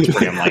feel like it's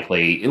pretty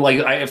unlikely.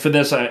 Like for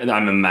this,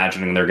 I'm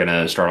imagining they're going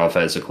to start off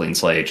as a clean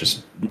slate,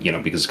 just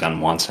because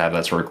Gunn wants to have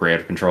that sort of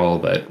creative control.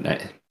 But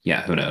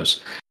yeah, who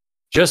knows?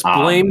 Just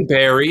blame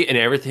Barry, and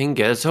everything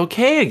gets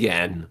okay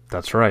again.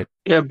 That's right.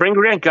 Yeah, bring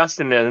Grant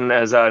Gustin in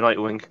as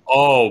Nightwing.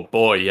 Oh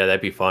boy, yeah,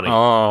 that'd be funny.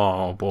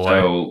 Oh boy.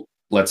 So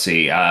let's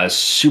see.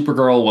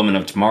 Supergirl, Woman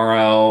of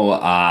Tomorrow.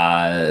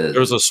 There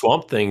was a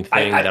Swamp Thing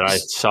that I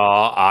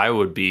saw. I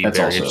would be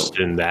very interested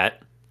in that.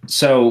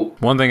 So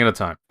one thing at a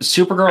time.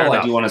 Supergirl,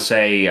 I do want to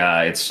say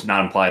it's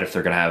not implied if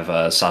they're going to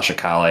have Sasha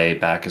Calle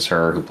back as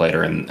her, who played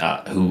her in,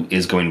 who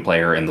is going to play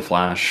her in The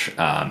Flash.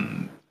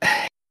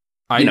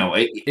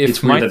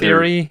 It's my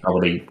theory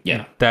probably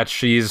that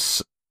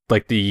she's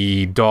like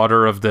the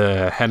daughter of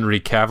the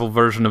Henry Cavill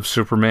version of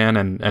Superman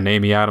and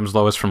Amy Adams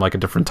Lois from like a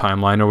different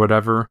timeline or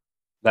whatever.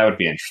 That would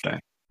be interesting.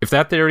 If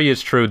that theory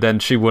is true, then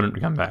she wouldn't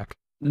come back.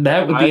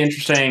 That would be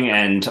interesting,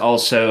 and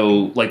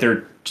also, like,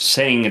 they're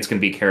saying it's going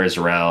to be Kara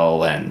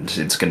Zor-El, and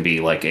it's going to be,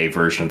 like, a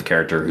version of the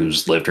character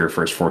who's lived her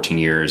first 14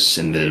 years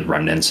in the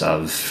remnants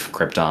of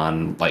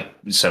Krypton. Like,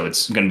 so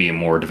it's going to be a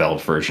more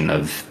developed version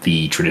of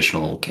the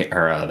traditional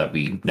Kara that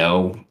we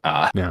know.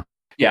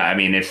 Yeah, I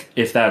mean,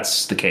 if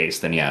that's the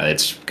case, then yeah,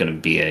 it's going to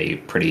be a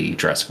pretty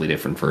drastically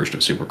different version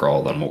of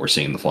Supergirl than what we're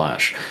seeing in The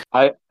Flash.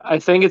 I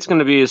think it's going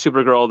to be a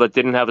Supergirl that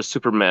didn't have a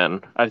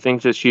Superman. I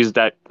think that she's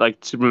that, like,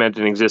 Superman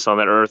didn't exist on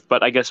that Earth,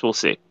 but I guess we'll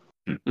see.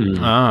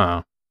 Mm-hmm.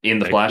 Ah. In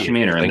The Flash, you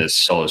mean, or in this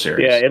solo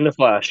series? Yeah, in The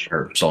Flash.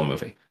 Or solo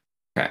movie.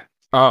 Okay.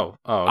 Oh,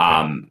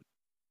 okay.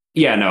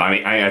 Yeah, no, I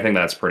mean, I think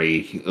that's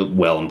pretty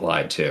well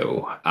implied,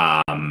 too.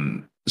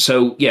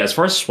 So, yeah, as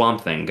far as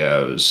Swamp Thing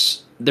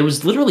goes, there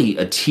was literally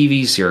a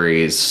TV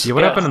series. Yeah,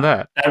 what happened to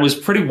that? That was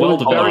pretty well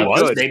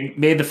developed. They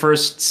made the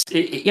first...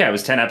 it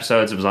was 10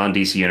 episodes. It was on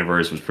DC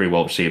Universe. It was pretty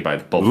well received by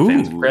both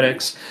fans and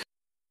critics.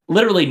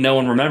 Literally, no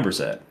one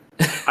remembers it.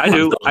 I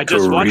do. I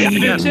just watched it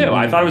again, too.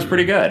 I thought it was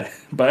pretty good.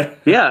 But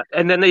yeah,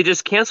 and then they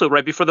just canceled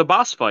right before the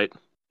boss fight.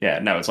 Yeah,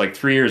 no, it's like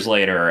 3 years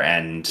later,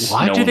 and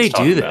why do they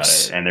do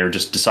this? And they're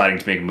just deciding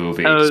to make a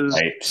movie,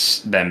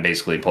 despite them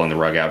basically pulling the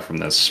rug out from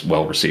this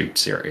well-received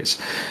series.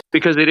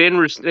 Because they didn't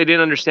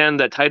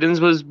understand that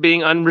Titans was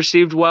being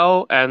unreceived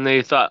well, and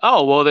they thought,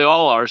 oh, well, they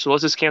all are, so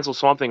let's just cancel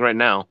Swamp Thing right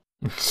now.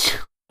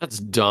 That's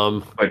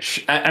dumb.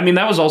 Which, I mean,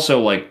 that was also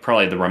like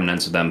probably the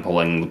remnants of them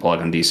pulling the plug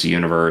on DC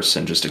Universe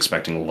and just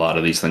expecting a lot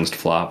of these things to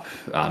flop.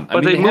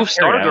 But they moved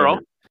Stargirl.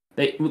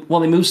 They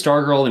moved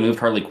Stargirl, they moved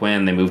Harley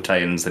Quinn, they moved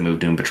Titans, they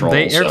moved Doom Patrol.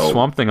 They aired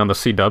Swamp Thing on the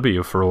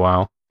CW for a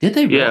while. Did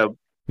they? Yeah.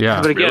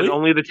 Yeah. But again,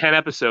 only the 10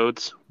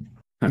 episodes.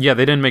 Yeah,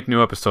 they didn't make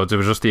new episodes. It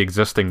was just the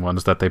existing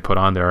ones that they put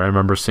on there. I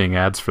remember seeing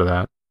ads for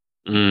that.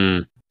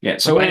 Yeah,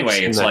 so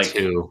anyway, it's like...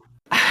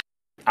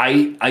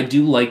 I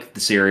do like the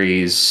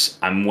series.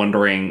 I'm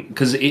wondering...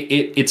 Because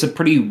it's a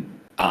pretty...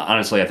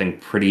 honestly, I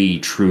think pretty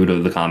true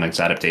to the comics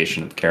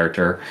adaptation of the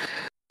character.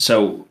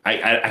 So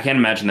I can't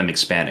imagine them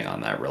expanding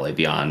on that really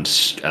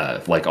beyond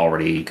like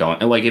already going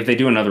like if they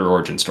do another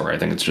origin story, I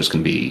think it's just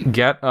going to be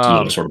a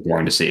little sort of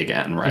boring to see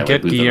again, right?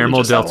 Get like,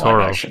 Guillermo del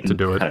Toro to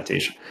do it.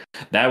 Adaptation.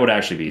 That would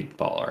actually be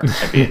baller.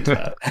 I'd be into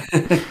that.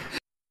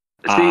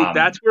 See,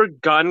 that's where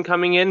Gunn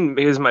coming in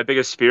is my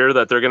biggest fear,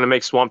 that they're going to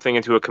make Swamp Thing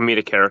into a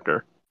comedic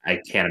character.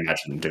 I can't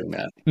imagine them doing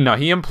that. No,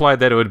 he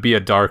implied that it would be a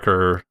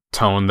darker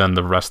tone than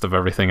the rest of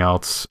everything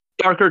else.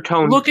 Darker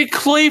tone. Look at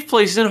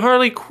Clayface and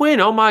Harley Quinn.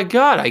 Oh my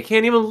God, I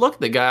can't even look at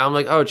the guy. I'm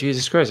like, oh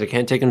Jesus Christ, I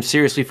can't take him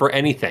seriously for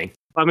anything.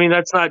 I mean,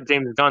 that's not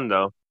James Gunn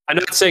though. I'm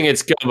not saying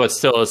it's good, but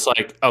still, it's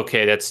like,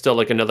 okay, that's still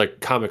like another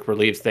comic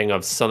relief thing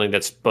of something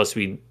that's supposed to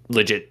be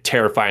legit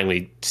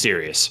terrifyingly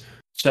serious.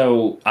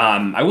 So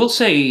I will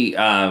say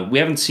we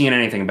haven't seen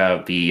anything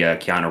about the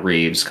Keanu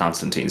Reeves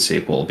Constantine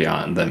sequel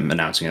beyond them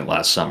announcing it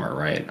last summer,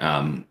 right?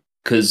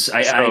 Because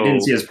I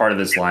didn't see it as part of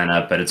this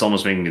lineup, but it's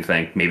almost making me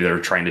think maybe they're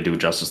trying to do a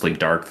Justice League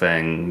Dark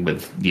thing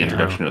with the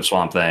introduction of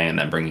Swamp Thing and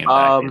then bringing it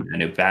back in a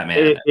new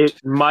Batman. It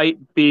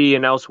might be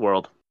an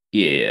Elseworld.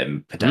 Yeah,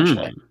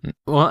 potentially.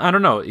 Well, I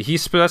don't know. He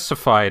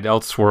specified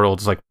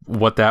Elseworlds, like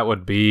what that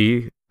would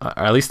be.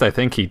 At least I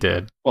think he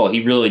did. Well,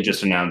 he really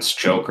just announced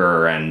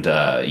Joker and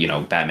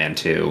Batman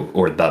 2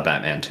 or the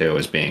Batman 2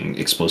 as being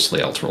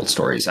explicitly Elseworld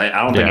stories. I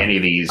don't think any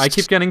of these. I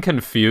keep getting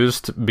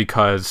confused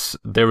because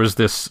there was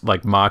this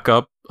like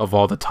mock-up of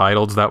all the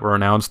titles that were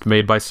announced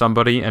made by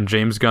somebody, and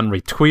James Gunn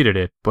retweeted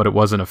it, but it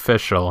wasn't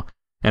official,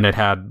 and it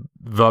had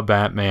the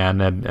Batman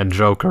and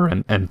Joker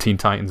and Teen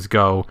Titans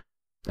Go,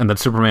 and then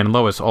Superman and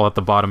Lois all at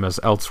the bottom as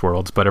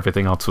Elseworlds, but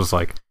everything else was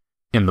like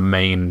in the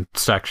main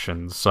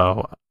section.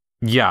 So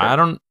yeah, I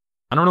don't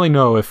really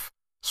know if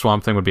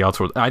Swamp Thing would be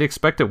Elseworlds. I'd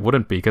expect it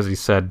wouldn't be because he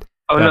said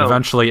that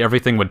eventually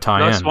everything would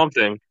tie in. Swamp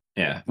Thing.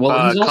 Yeah.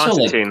 Well, he's also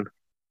Constantine.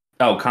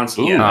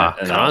 Constantine.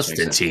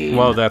 Constantine.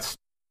 Well,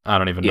 I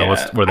don't even know where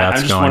that's going. I'm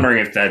just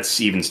wondering if that's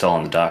even still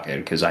on the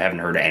docket because I haven't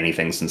heard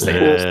anything since they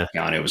announced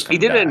Keanu was coming He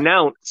didn't back.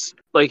 announce,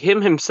 like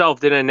himself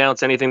didn't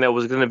announce anything that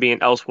was going to be an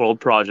Elseworld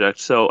project.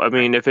 So I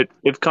mean,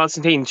 if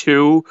Constantine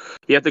 2,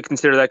 you have to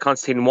consider that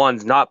Constantine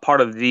 1's not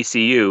part of the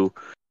DCU.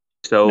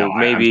 So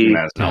maybe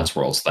that's an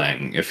Elseworlds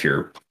thing if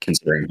you're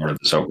considering part of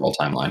this overall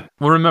timeline.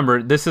 Well,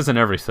 remember, this isn't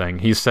everything.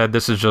 He said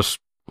this is just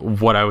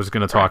what I was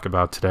going to talk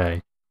about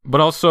today. But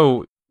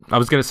also, I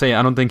was going to say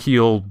I don't think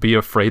he'll be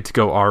afraid to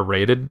go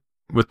R-rated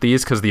with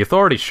these because the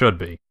Authority should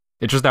be.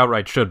 It just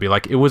outright should be.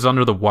 Like, it was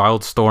under the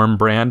Wildstorm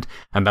brand,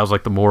 and that was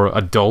like the more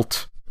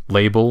adult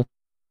label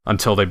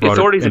until they brought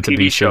it into a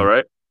TV show,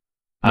 right?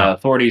 No.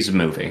 Authority's a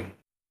movie.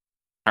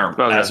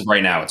 As of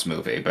right now, it's a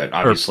movie, but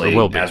obviously,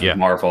 with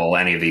Marvel,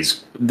 any of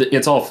these,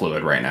 it's all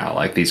fluid right now.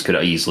 Like, these could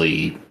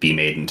easily be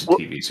made into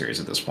TV series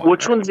at this point.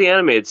 Which one's the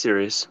animated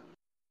series?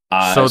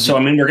 So I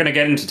mean, we're going to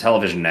get into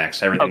television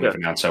next. Everything we've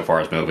announced so far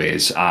is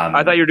movies.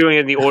 I thought you were doing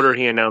it in the order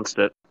he announced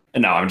it.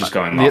 No, I'm just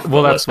going off.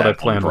 Well, that's what I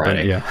planned with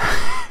it,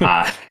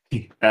 yeah.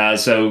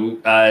 So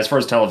as far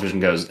as television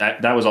goes,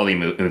 that was all the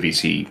movies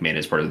he made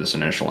as part of this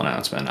initial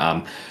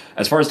announcement.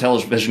 As far as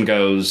television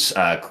goes,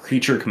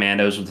 Creature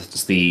Commandos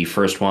was the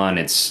first one.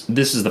 This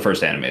is the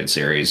first animated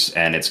series,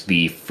 and it's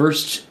the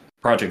first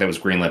project that was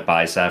greenlit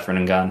by Safran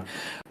and Gunn.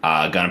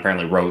 Gunn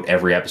apparently wrote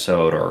every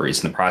episode, or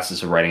is in the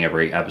process of writing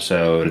every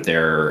episode.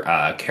 Their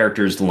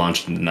characters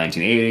launched in the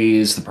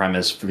 1980s. The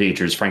premise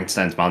features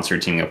Frankenstein's monster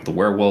teaming up with a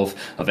werewolf,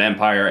 a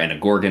vampire, and a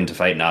Gorgon to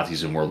fight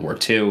Nazis in World War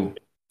II.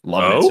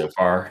 Loving it so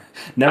far.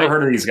 Never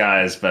heard of these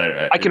guys,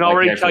 but I can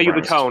already tell you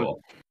the tone.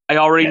 Cool. I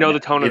already know the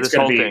tone of this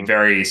whole thing. It's going to be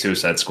very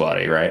Suicide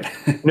Squad-y, right?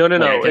 No.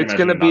 It's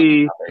going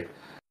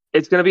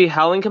to be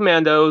Howling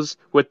Commandos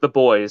with the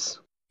boys.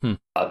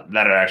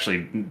 That'd actually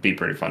be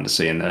pretty fun to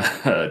see in the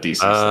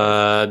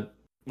DC.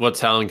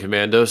 What's Howling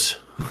Commandos?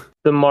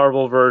 The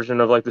Marvel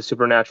version of like the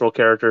supernatural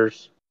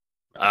characters.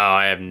 Oh,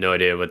 I have no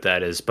idea what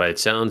that is, but it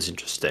sounds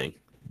interesting.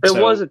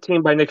 It was a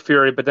team by Nick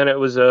Fury, but then it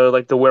was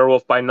like the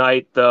Werewolf by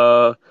Night,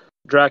 the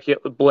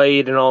Dracula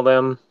Blade, and all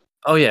them.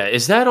 Oh yeah,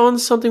 is that on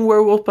something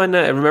Werewolf by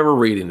Night? I remember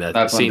reading that.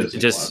 That's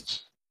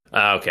just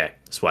okay.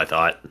 That's what I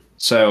thought.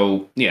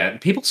 So yeah,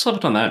 people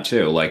slept on that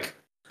too. Like,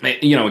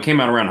 it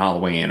came out around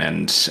Halloween,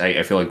 and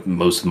I feel like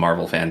most of the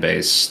Marvel fan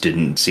base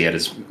didn't see it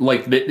as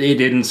like it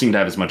didn't seem to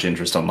have as much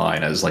interest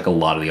online as like a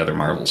lot of the other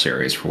Marvel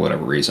series for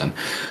whatever reason.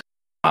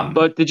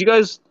 But do you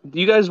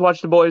guys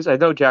watch The Boys? I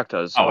know Jack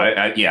does. Oh,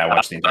 I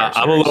watched the entire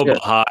series. I'm a little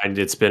behind.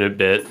 It's been a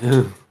bit.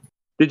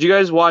 Did you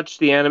guys watch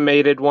the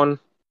animated one?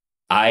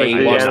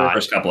 I watched the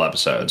first couple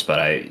episodes,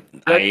 but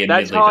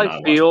that's how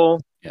I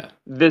feel. Yeah,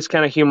 this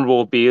kind of humor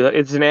will be.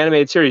 It's an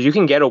animated series. You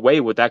can get away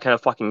with that kind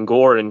of fucking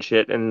gore and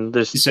shit. And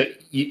this. So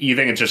you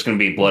think it's just going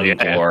to be blood and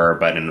gore,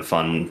 but in a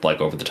fun, like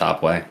over the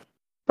top way?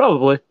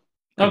 Probably.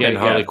 Again,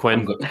 Harley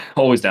Quinn.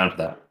 Always down for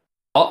that.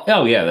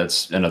 Oh yeah,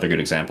 that's another good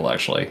example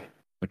actually.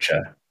 Which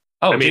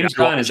James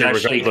Gunn is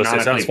actually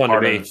canonically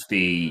part of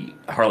the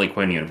Harley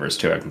Quinn universe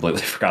too. I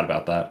completely forgot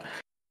about that.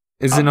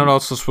 Isn't it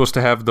also supposed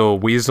to have the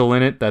weasel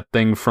in it? That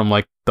thing from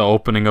like the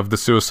opening of the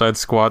Suicide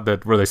Squad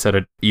where they said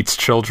it eats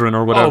children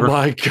or whatever. Oh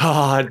my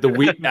god,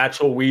 the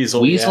actual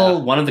weasel.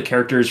 Weasel, one of the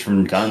characters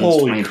from Gunn's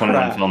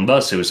 2021 film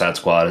The Suicide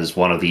Squad, is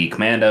one of the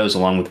commandos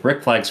along with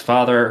Rick Flag's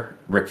father,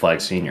 Rick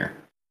Flag Sr.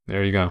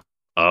 There you go.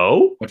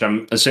 Oh? Which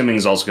I'm assuming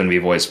is also going to be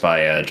voiced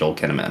by Joel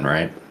Kinnaman,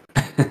 right?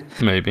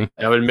 Maybe.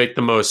 That would make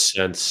the most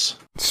sense.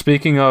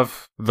 Speaking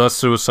of The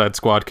Suicide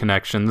Squad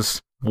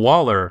connections,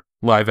 Waller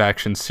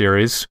live-action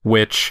series,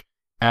 which,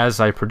 as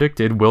I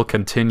predicted, will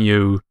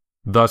continue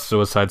The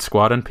Suicide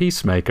Squad and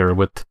Peacemaker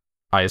with,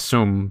 I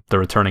assume, the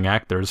returning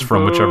actors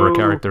from whichever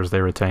characters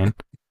they retain.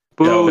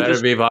 Boo,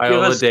 better be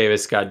Viola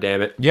Davis,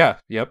 goddammit. Yeah,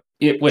 yep.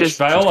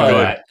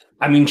 Viola,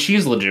 I mean,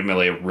 she's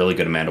legitimately a really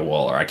good Amanda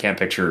Waller. I can't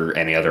picture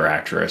any other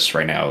actress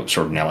right now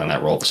sort of nailing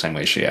that role the same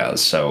way she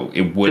has. So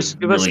it would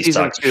really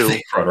suck if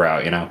they wrote her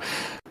out, you know?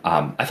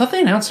 I thought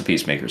they announced a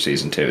Peacemaker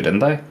season 2, didn't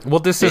they? Well,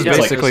 this is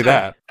basically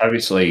that.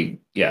 Obviously,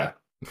 yeah.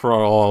 For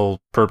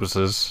all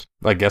purposes,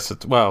 I guess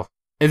it's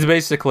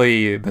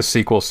basically the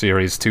sequel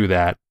series to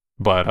that.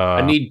 But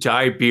I need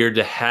Dyebeard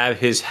to have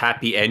his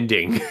happy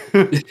ending.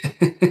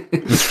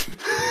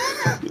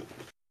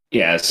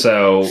 Yeah,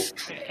 so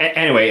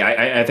anyway,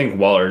 I think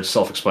Waller's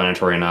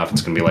self-explanatory enough.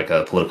 It's going to be like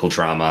a political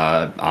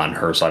drama on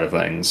her side of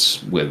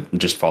things with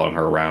just following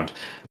her around.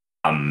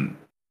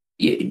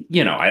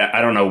 You know,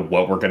 I don't know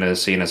what we're going to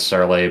see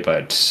necessarily,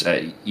 but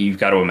you've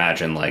got to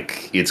imagine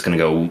like it's going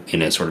to go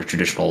in a sort of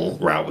traditional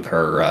route with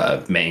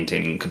her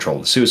maintaining control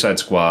of the Suicide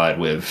Squad,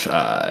 with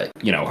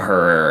you know,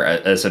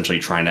 her essentially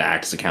trying to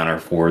act as a counter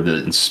for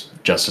the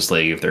Justice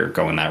League if they're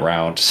going that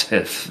route,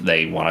 if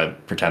they want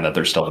to pretend that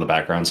they're still in the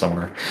background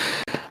somewhere.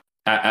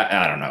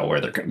 I don't know where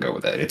they're going to go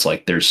with it. It's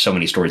like there's so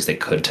many stories they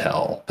could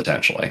tell,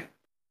 potentially.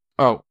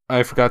 Oh,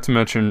 I forgot to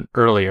mention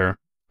earlier,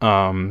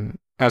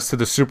 as to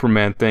the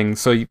Superman thing,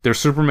 so there's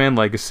Superman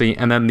Legacy,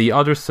 and then the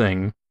other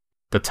thing,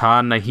 the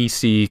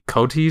Ta-Nehisi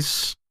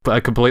Coates, but I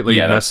completely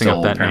messing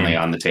up that name. Yeah, that's apparently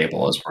on the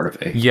table as part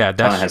of it. Yeah,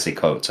 Ta-Nehisi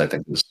Coates, I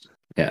think,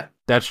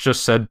 that's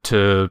just said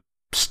to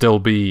still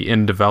be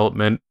in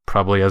development,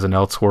 probably as an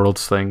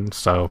Elseworlds thing,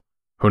 so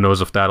who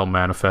knows if that'll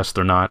manifest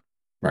or not.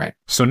 Right.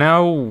 So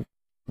now,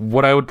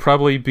 what I would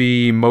probably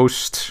be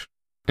most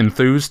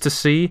enthused to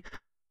see,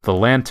 the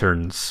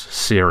Lanterns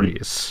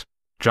series.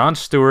 Jon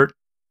Stewart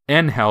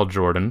and Hal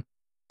Jordan,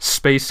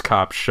 Space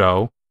Cop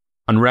show,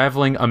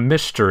 unraveling a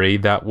mystery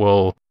that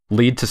will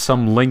lead to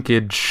some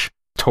linkage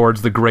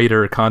towards the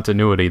greater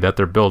continuity that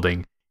they're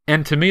building.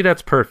 And to me,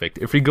 that's perfect.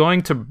 If you're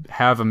going to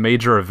have a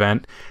major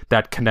event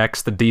that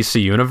connects the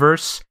DC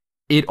universe,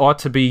 it ought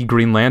to be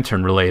Green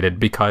Lantern related,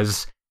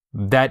 because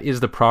that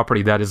is the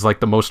property that is like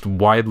the most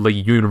widely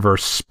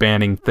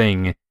universe-spanning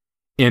thing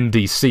in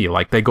DC.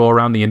 Like, they go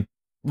around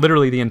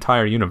literally the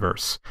entire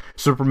universe.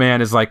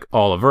 Superman is like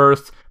all of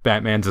Earth,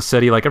 Batman's a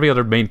city, like every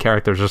other main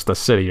character is just a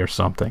city or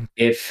something.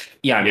 If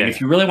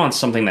you really want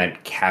something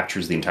that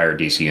captures the entire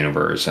DC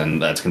universe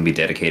and that's going to be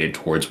dedicated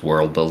towards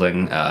world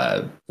building,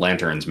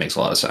 Lanterns makes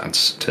a lot of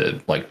sense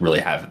to like really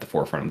have at the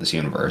forefront of this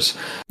universe.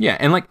 Yeah,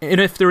 and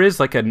if there is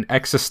like an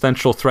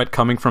existential threat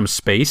coming from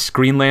space,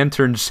 Green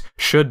Lanterns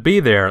should be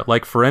there.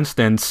 Like, for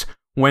instance,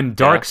 when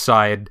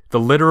Darkseid, the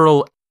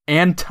literal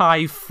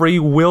anti-free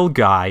will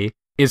guy,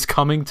 is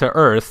coming to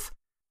Earth,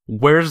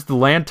 where's the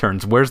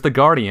Lanterns? Where's the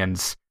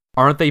Guardians?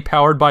 Aren't they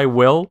powered by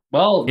will?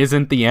 Well,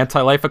 isn't the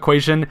anti-life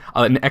equation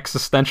an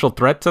existential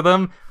threat to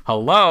them?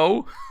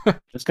 Hello?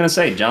 Just gonna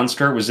say, Jon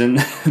Stewart was in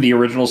the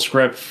original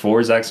script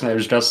for Zack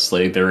Snyder's Justice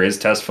League. There is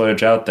test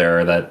footage out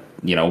there that,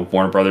 you know,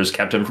 Warner Brothers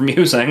kept him from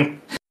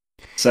using.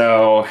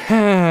 So,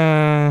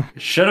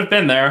 should have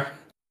been there.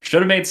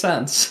 Should have made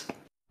sense.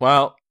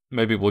 Well,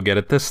 maybe we'll get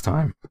it this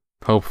time.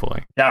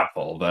 Hopefully.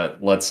 Doubtful,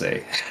 but let's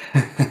see.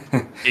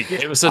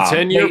 It was a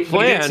 10-year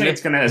plan. It's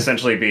going to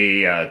essentially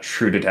be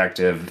True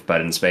Detective,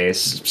 but in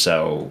space.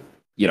 So,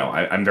 you know,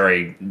 I'm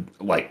very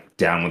like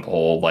down with the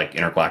whole like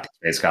intergalactic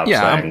space cop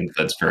thing.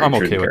 That's very. I'm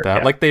okay with that.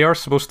 Yeah. Like, they are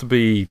supposed to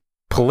be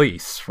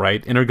police,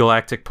 right?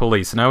 Intergalactic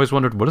police, and I always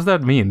wondered, what does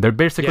that mean? They're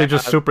basically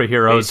just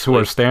superheroes who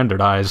are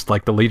standardized,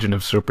 like the Legion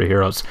of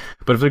Superheroes.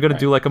 But if they're going to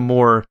do like a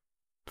more,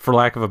 for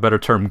lack of a better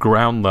term,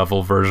 ground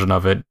level version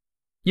of it,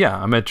 yeah,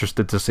 I'm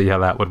interested to see how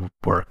that would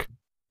work.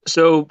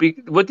 So,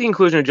 with the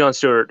inclusion of Jon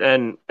Stewart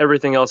and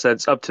everything else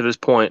that's up to this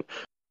point,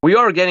 we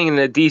are getting in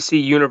a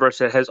DC universe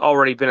that has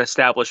already been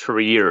established for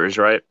years,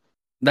 right?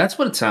 That's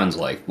what it sounds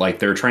like. Like,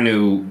 they're trying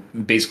to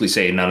basically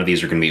say none of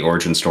these are going to be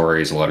origin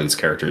stories. A lot of these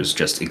characters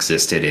just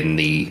existed in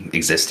the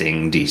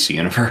existing DC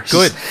universe.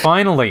 Good,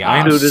 finally.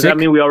 Does that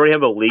mean we already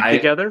have a league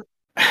together?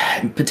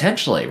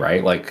 Potentially,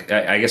 right? Like,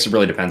 I guess it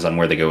really depends on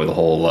where they go with the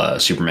whole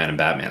Superman and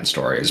Batman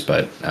stories,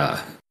 but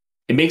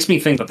it makes me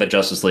think that the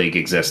Justice League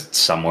exists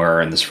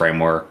somewhere in this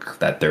framework,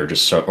 that they're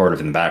just sort of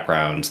in the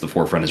background. The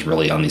forefront is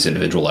really on these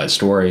individualized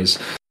stories.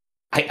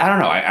 I don't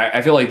know.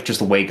 I feel like just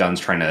the way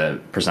Gunn's trying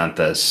to present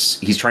this,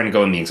 he's trying to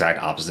go in the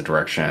exact opposite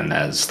direction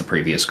as the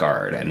previous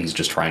guard, and he's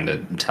just trying to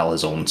tell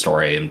his own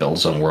story and build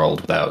his own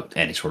world without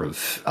any sort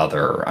of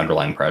other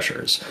underlying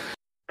pressures.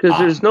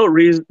 Because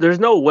there's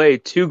no way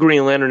two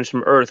Green Lanterns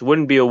from Earth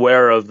wouldn't be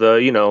aware of the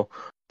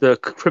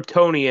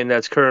Kryptonian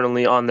that's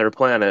currently on their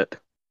planet.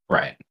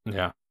 Right.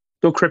 Yeah.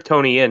 So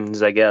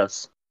Kryptonians, I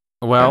guess.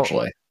 Well,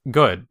 Eventually.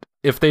 Good.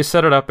 If they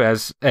set it up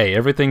as, hey,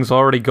 everything's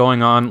already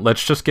going on,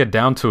 let's just get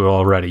down to it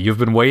already. You've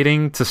been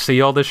waiting to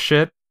see all this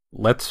shit.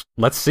 Let's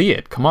see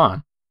it. Come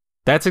on.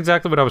 That's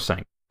exactly what I was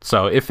saying.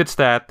 So if it's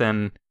that,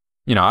 then,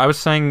 I was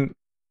saying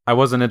I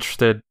wasn't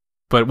interested,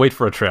 but wait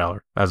for a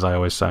trailer, as I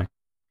always say.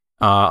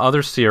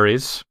 Other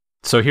series.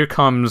 So here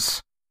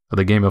comes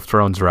the Game of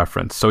Thrones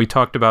reference. So he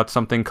talked about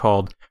something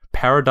called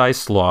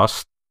Paradise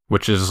Lost,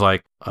 which is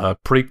like a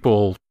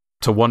prequel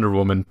to Wonder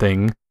Woman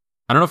thing.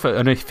 I don't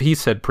know if he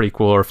said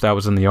prequel or if that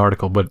was in the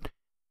article, but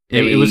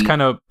it was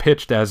kind of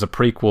pitched as a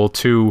prequel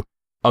to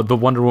the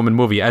Wonder Woman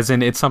movie, as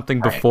in it's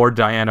something before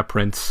Diana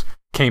Prince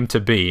came to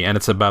be, and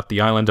it's about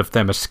the island of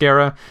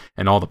Themyscira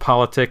and all the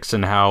politics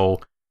and how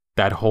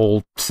that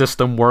whole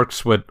system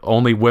works with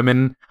only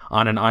women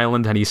on an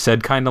island, and he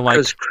said kind of like...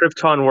 Because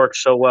Krypton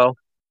works so well.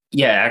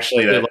 Yeah,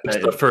 actually,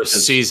 that's the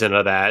first season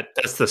of that.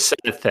 That's the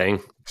sad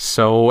thing.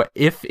 So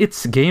if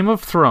it's Game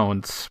of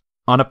Thrones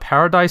on a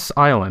paradise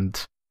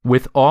island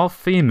with all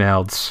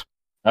females...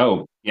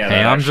 Oh, yeah.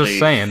 Hey, I'm just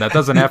saying, that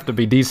doesn't have to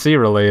be DC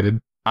related.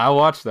 I'll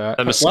watch that.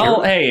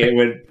 Well, hey,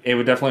 it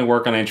would definitely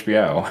work on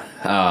HBO.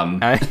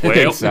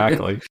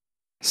 Exactly.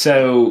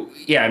 So,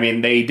 yeah, I mean,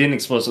 they didn't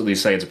explicitly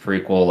say it's a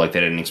prequel. Like, they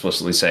didn't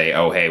explicitly say,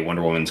 oh, hey,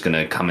 Wonder Woman's going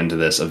to come into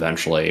this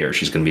eventually, or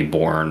she's going to be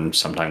born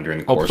sometime during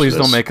the course of this. Oh,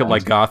 please don't make it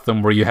like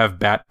Gotham, where you have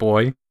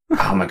Batboy.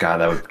 Oh, my God,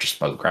 that would just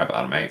bug the crap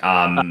out of me.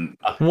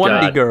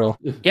 Wonder Girl.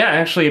 Yeah,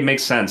 actually, it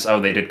makes sense.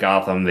 Oh, they did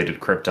Gotham, they did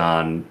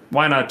Krypton.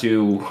 Why not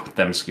do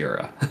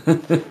Themyscira?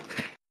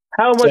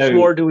 How much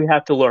more do we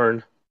have to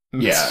learn?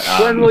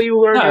 Yeah. When will you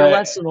learn your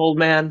lesson, old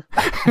man?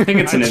 I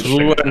think it's an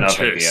interesting enough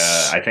idea.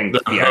 I think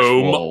the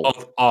home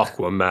of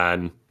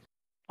Aquaman.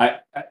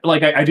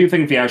 I do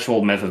think the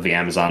actual myth of the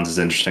Amazons is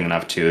interesting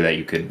enough too that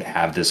you could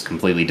have this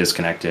completely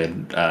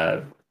disconnected,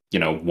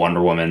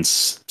 Wonder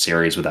Woman's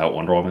series without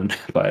Wonder Woman.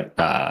 But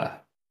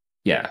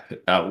yeah,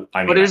 I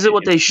mean, but is it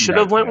what they should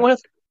have went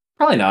with?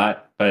 Probably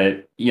not,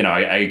 but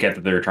I get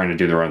that they're trying to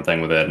do their own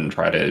thing with it and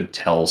try to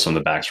tell some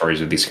of the backstories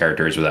of these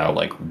characters without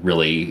like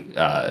really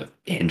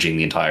hinging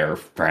the entire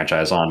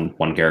franchise on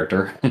one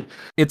character.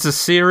 It's a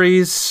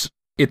series.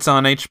 It's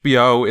on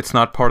HBO. It's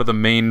not part of the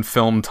main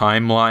film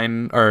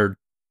timeline, or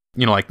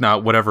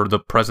not whatever the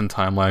present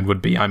timeline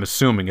would be. I'm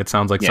assuming it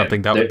sounds like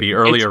something that would be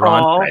earlier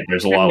on. Right,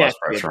 there's a lot less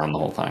pressure on the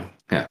whole thing.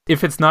 Yeah.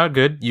 If it's not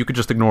good, you could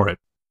just ignore it,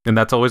 and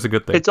that's always a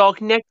good thing. It's all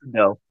connected,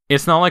 though.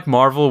 It's not like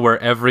Marvel, where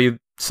every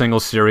single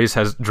series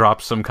has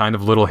dropped some kind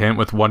of little hint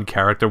with one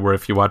character, where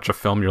if you watch a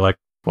film, you're like,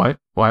 what?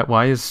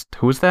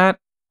 Who's that?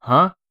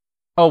 Huh?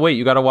 Oh wait,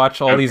 you got to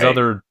watch all these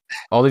other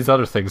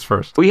things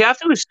first. We have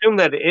to assume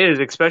that it is,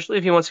 especially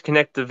if he wants to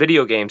connect the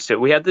video games to it.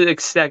 We have to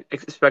expect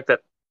that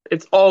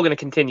it's all going to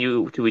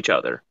continue to each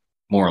other,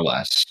 more or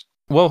less.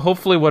 Well,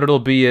 hopefully, what it'll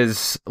be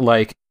is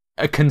like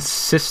a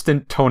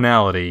consistent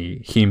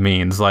tonality. He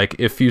means like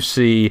if you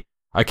see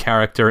a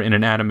character in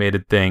an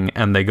animated thing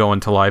and they go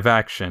into live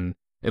action,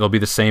 it'll be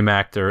the same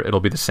actor, it'll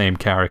be the same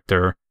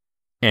character,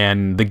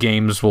 and the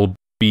games will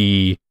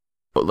be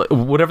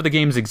whatever the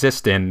games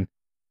exist in,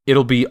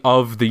 it'll be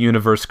of the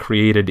universe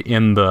created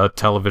in the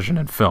television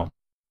and film.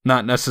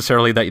 Not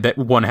necessarily that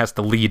one has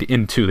to lead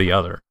into the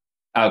other.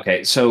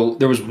 Okay, so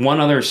there was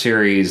one other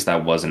series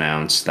that was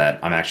announced that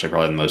I'm actually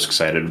probably the most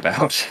excited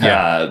about.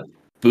 Yeah.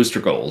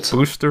 Booster Gold.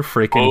 Booster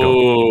freaking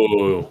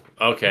Gold.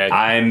 Oh, okay.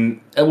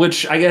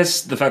 Which I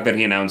guess the fact that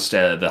he announced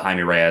the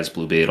Jaime Reyes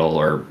Blue Beetle,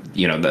 or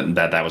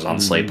that was on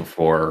Slate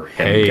before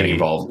him getting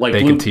involved, like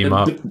they can team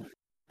up.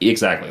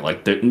 Exactly.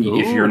 Like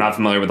if you're not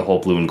familiar with the whole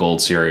Blue and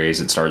Gold series,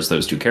 it stars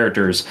those two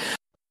characers.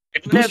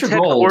 Booster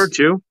Gold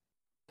too.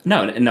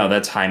 No,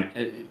 that's Jaime.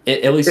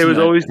 At least it was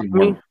always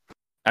me.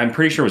 I'm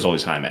pretty sure it was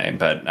always Jaime,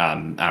 but I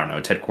don't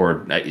know. Ted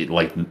Cord, I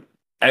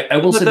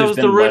will say that was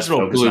the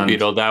original Blue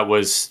Beetle. That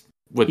was.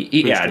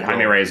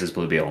 Jaime Reyes is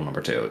Blue Beetle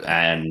number 2,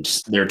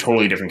 and they're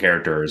totally different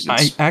characters.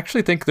 I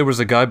actually think there was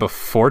a guy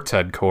before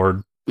Ted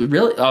Cord.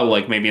 Really? Oh,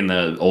 like maybe in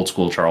the old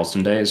school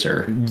Charleston days,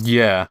 or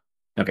yeah.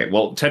 Okay,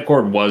 well, Ted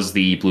Cord was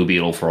the Blue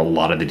Beetle for a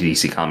lot of the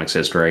DC Comics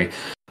history.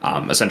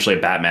 Essentially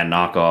a Batman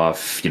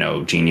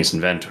knockoff, genius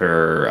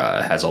inventor,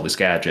 has all these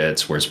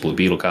gadgets, wears Blue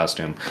Beetle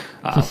costume,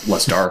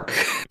 less dark.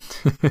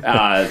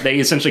 They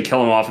essentially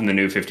kill him off in the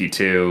New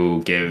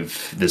 52,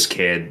 give this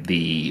kid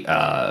the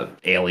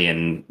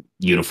alien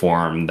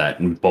uniform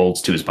that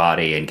bolts to his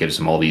body and gives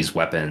him all these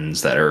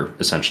weapons that are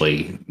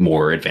essentially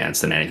more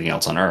advanced than anything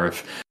else on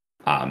Earth.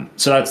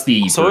 So that's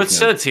the... So it's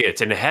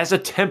sentient and it has a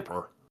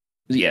temper.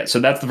 Yeah, so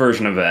that's the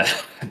version of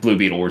Blue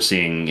Beetle we're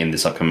seeing in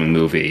this upcoming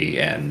movie,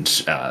 and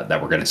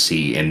that we're going to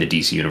see in the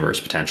DC universe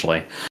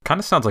potentially. Kind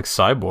of sounds like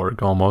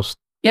Cyborg almost.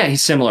 Yeah,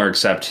 he's similar,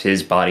 except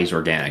his body's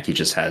organic. He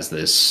just has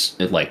this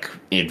like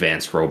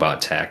advanced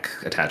robot tech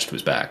attached to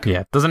his back.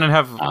 Yeah, doesn't it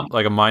have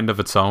like a mind of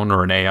its own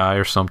or an AI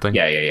or something?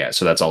 Yeah.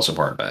 So that's also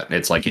part of it.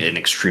 It's like an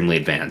extremely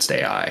advanced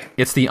AI.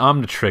 It's the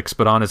Omnitrix,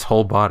 but on his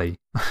whole body.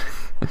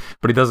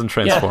 but he doesn't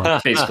transform. Yeah,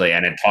 basically,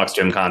 and it talks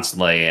to him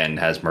constantly and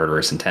has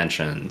murderous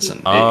intentions.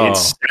 And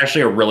it's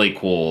actually a really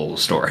cool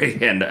story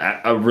and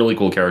a really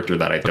cool character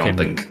that I don't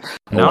think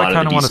a lot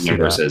of the DC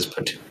universe is.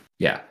 But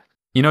yeah,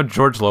 you know,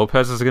 George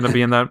Lopez is going to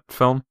be in that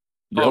film.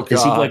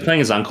 Is he like playing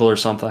his uncle or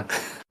something?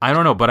 I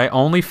don't know, but I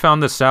only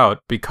found this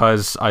out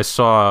because I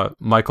saw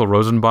Michael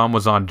Rosenbaum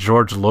was on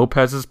George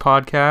Lopez's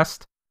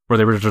podcast where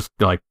they were just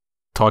like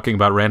talking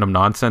about random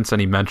nonsense, and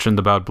he mentioned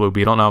about Blue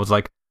Beetle, and I was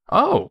like,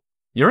 "Oh,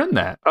 you're in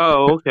that."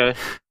 Oh, okay.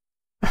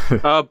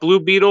 Blue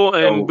Beetle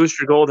and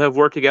Booster Gold have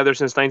worked together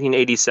since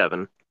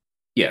 1987.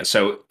 Yeah,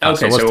 so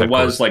it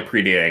was like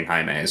predating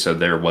Jaime, so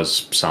there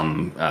was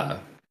some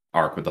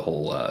arc with the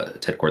whole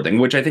Ted Cord thing,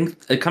 which I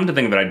think, come to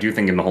think of it, I do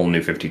think in the whole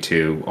New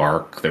 52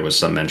 arc, there was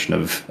some mention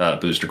of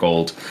Booster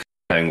Gold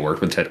having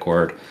worked with Ted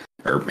Cord,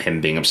 or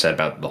him being upset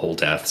about the whole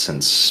death,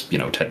 since, you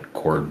know, Ted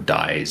Cord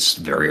dies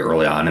very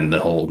early on in the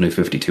whole New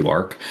 52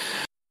 arc.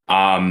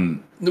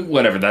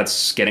 Whatever,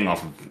 that's getting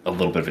off of a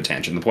little bit of a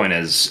tangent. The point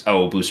is,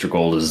 Booster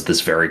Gold is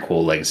this very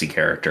cool legacy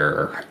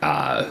character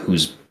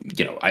who's,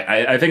 you know,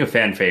 I think a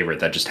fan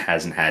favorite that just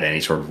hasn't had any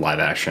sort of live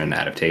action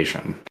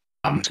adaptation.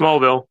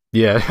 Smallville.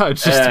 Yeah, I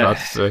was just about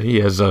to say, he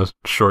has a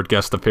short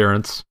guest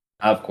appearance.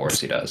 Of course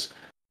he does.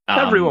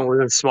 Everyone was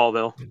in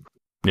Smallville.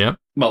 Yeah.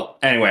 Well,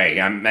 anyway,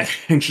 I'm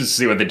anxious to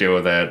see what they do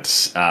with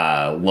it.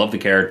 Love the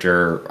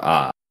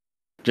character.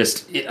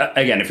 Just,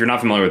 again, if you're not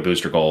familiar with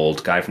Booster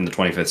Gold, guy from the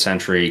 25th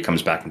century,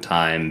 comes back in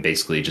time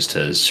basically just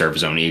to serve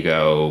his own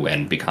ego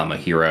and become a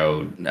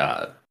hero,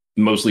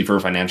 mostly for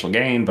financial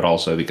gain, but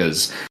also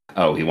because,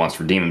 he wants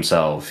to redeem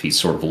himself. He's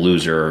sort of a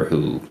loser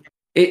who...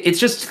 It's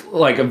just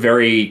like a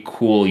very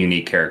cool,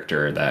 unique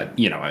character that,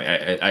 you know,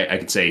 I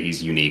could say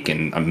he's unique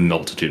in a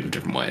multitude of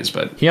different ways,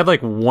 but... He had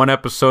like one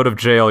episode of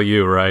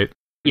JLU, right?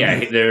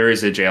 Yeah, there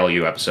is a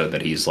JLU episode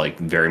that he's like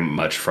very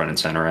much front and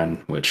center in,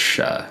 which...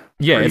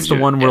 yeah, it's the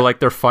one where like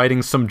they're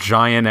fighting some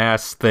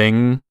giant-ass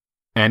thing,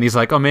 and he's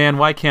like, oh man,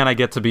 why can't I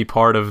get to be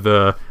part of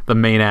the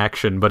main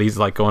action? But he's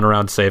like going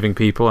around saving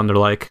people, and they're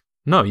like,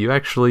 no, you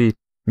had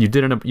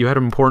an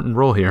important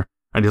role here.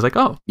 And he's like,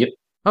 oh, yep.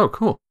 Oh,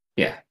 cool.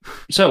 Yeah.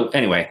 So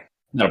anyway,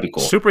 that'll be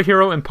cool.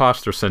 Superhero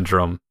imposter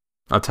syndrome.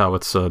 That's how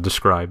it's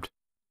described.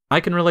 I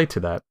can relate to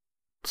that.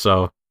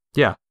 So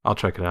yeah, I'll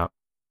check it out.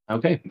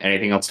 Okay.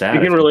 Anything else to add?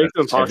 You can relate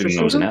to imposter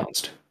syndrome? Was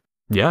announced.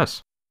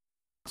 Yes.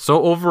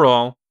 So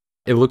overall,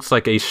 it looks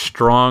like a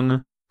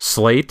strong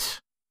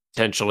slate.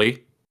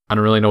 Potentially. I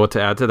don't really know what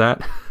to add to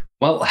that.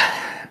 Well,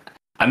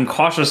 I'm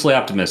cautiously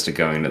optimistic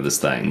going into this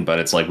thing, but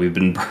it's like we've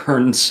been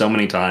burned so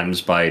many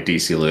times by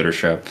DC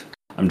leadership.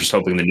 I'm just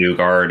hoping the new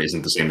guard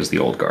isn't the same as the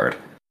old guard.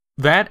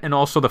 That, and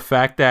also the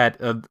fact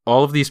that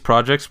all of these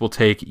projects will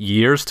take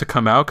years to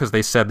come out, because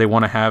they said they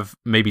want to have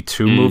maybe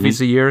 2 movies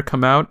a year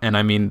come out, and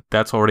I mean,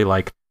 that's already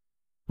like...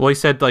 Well, he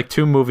said like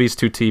 2 movies,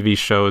 2 TV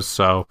shows,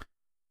 so...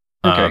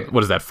 Okay.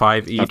 What is that,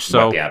 5 each? That's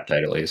so the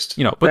appetite, at least.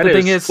 You know, but that the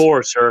thing is...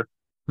 4, sir.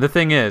 The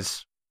thing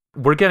is,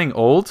 we're getting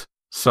old,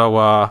 so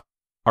are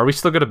we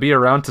still going to be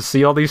around to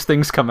see all these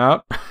things come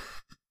out?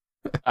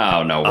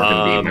 Oh, no, we're going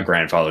to be in my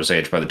grandfather's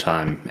age by the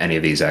time any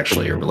of these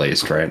actually are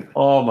released, right?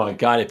 Oh, my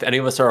God. If any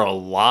of us are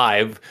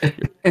alive,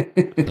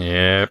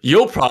 yeah,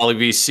 you'll probably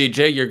be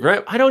CJ.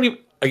 Your I don't even...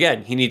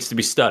 Again, he needs to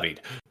be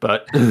studied,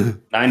 but...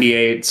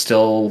 98,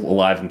 still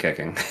alive and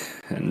kicking,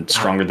 and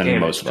stronger than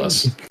most of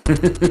us.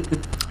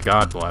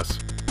 God bless.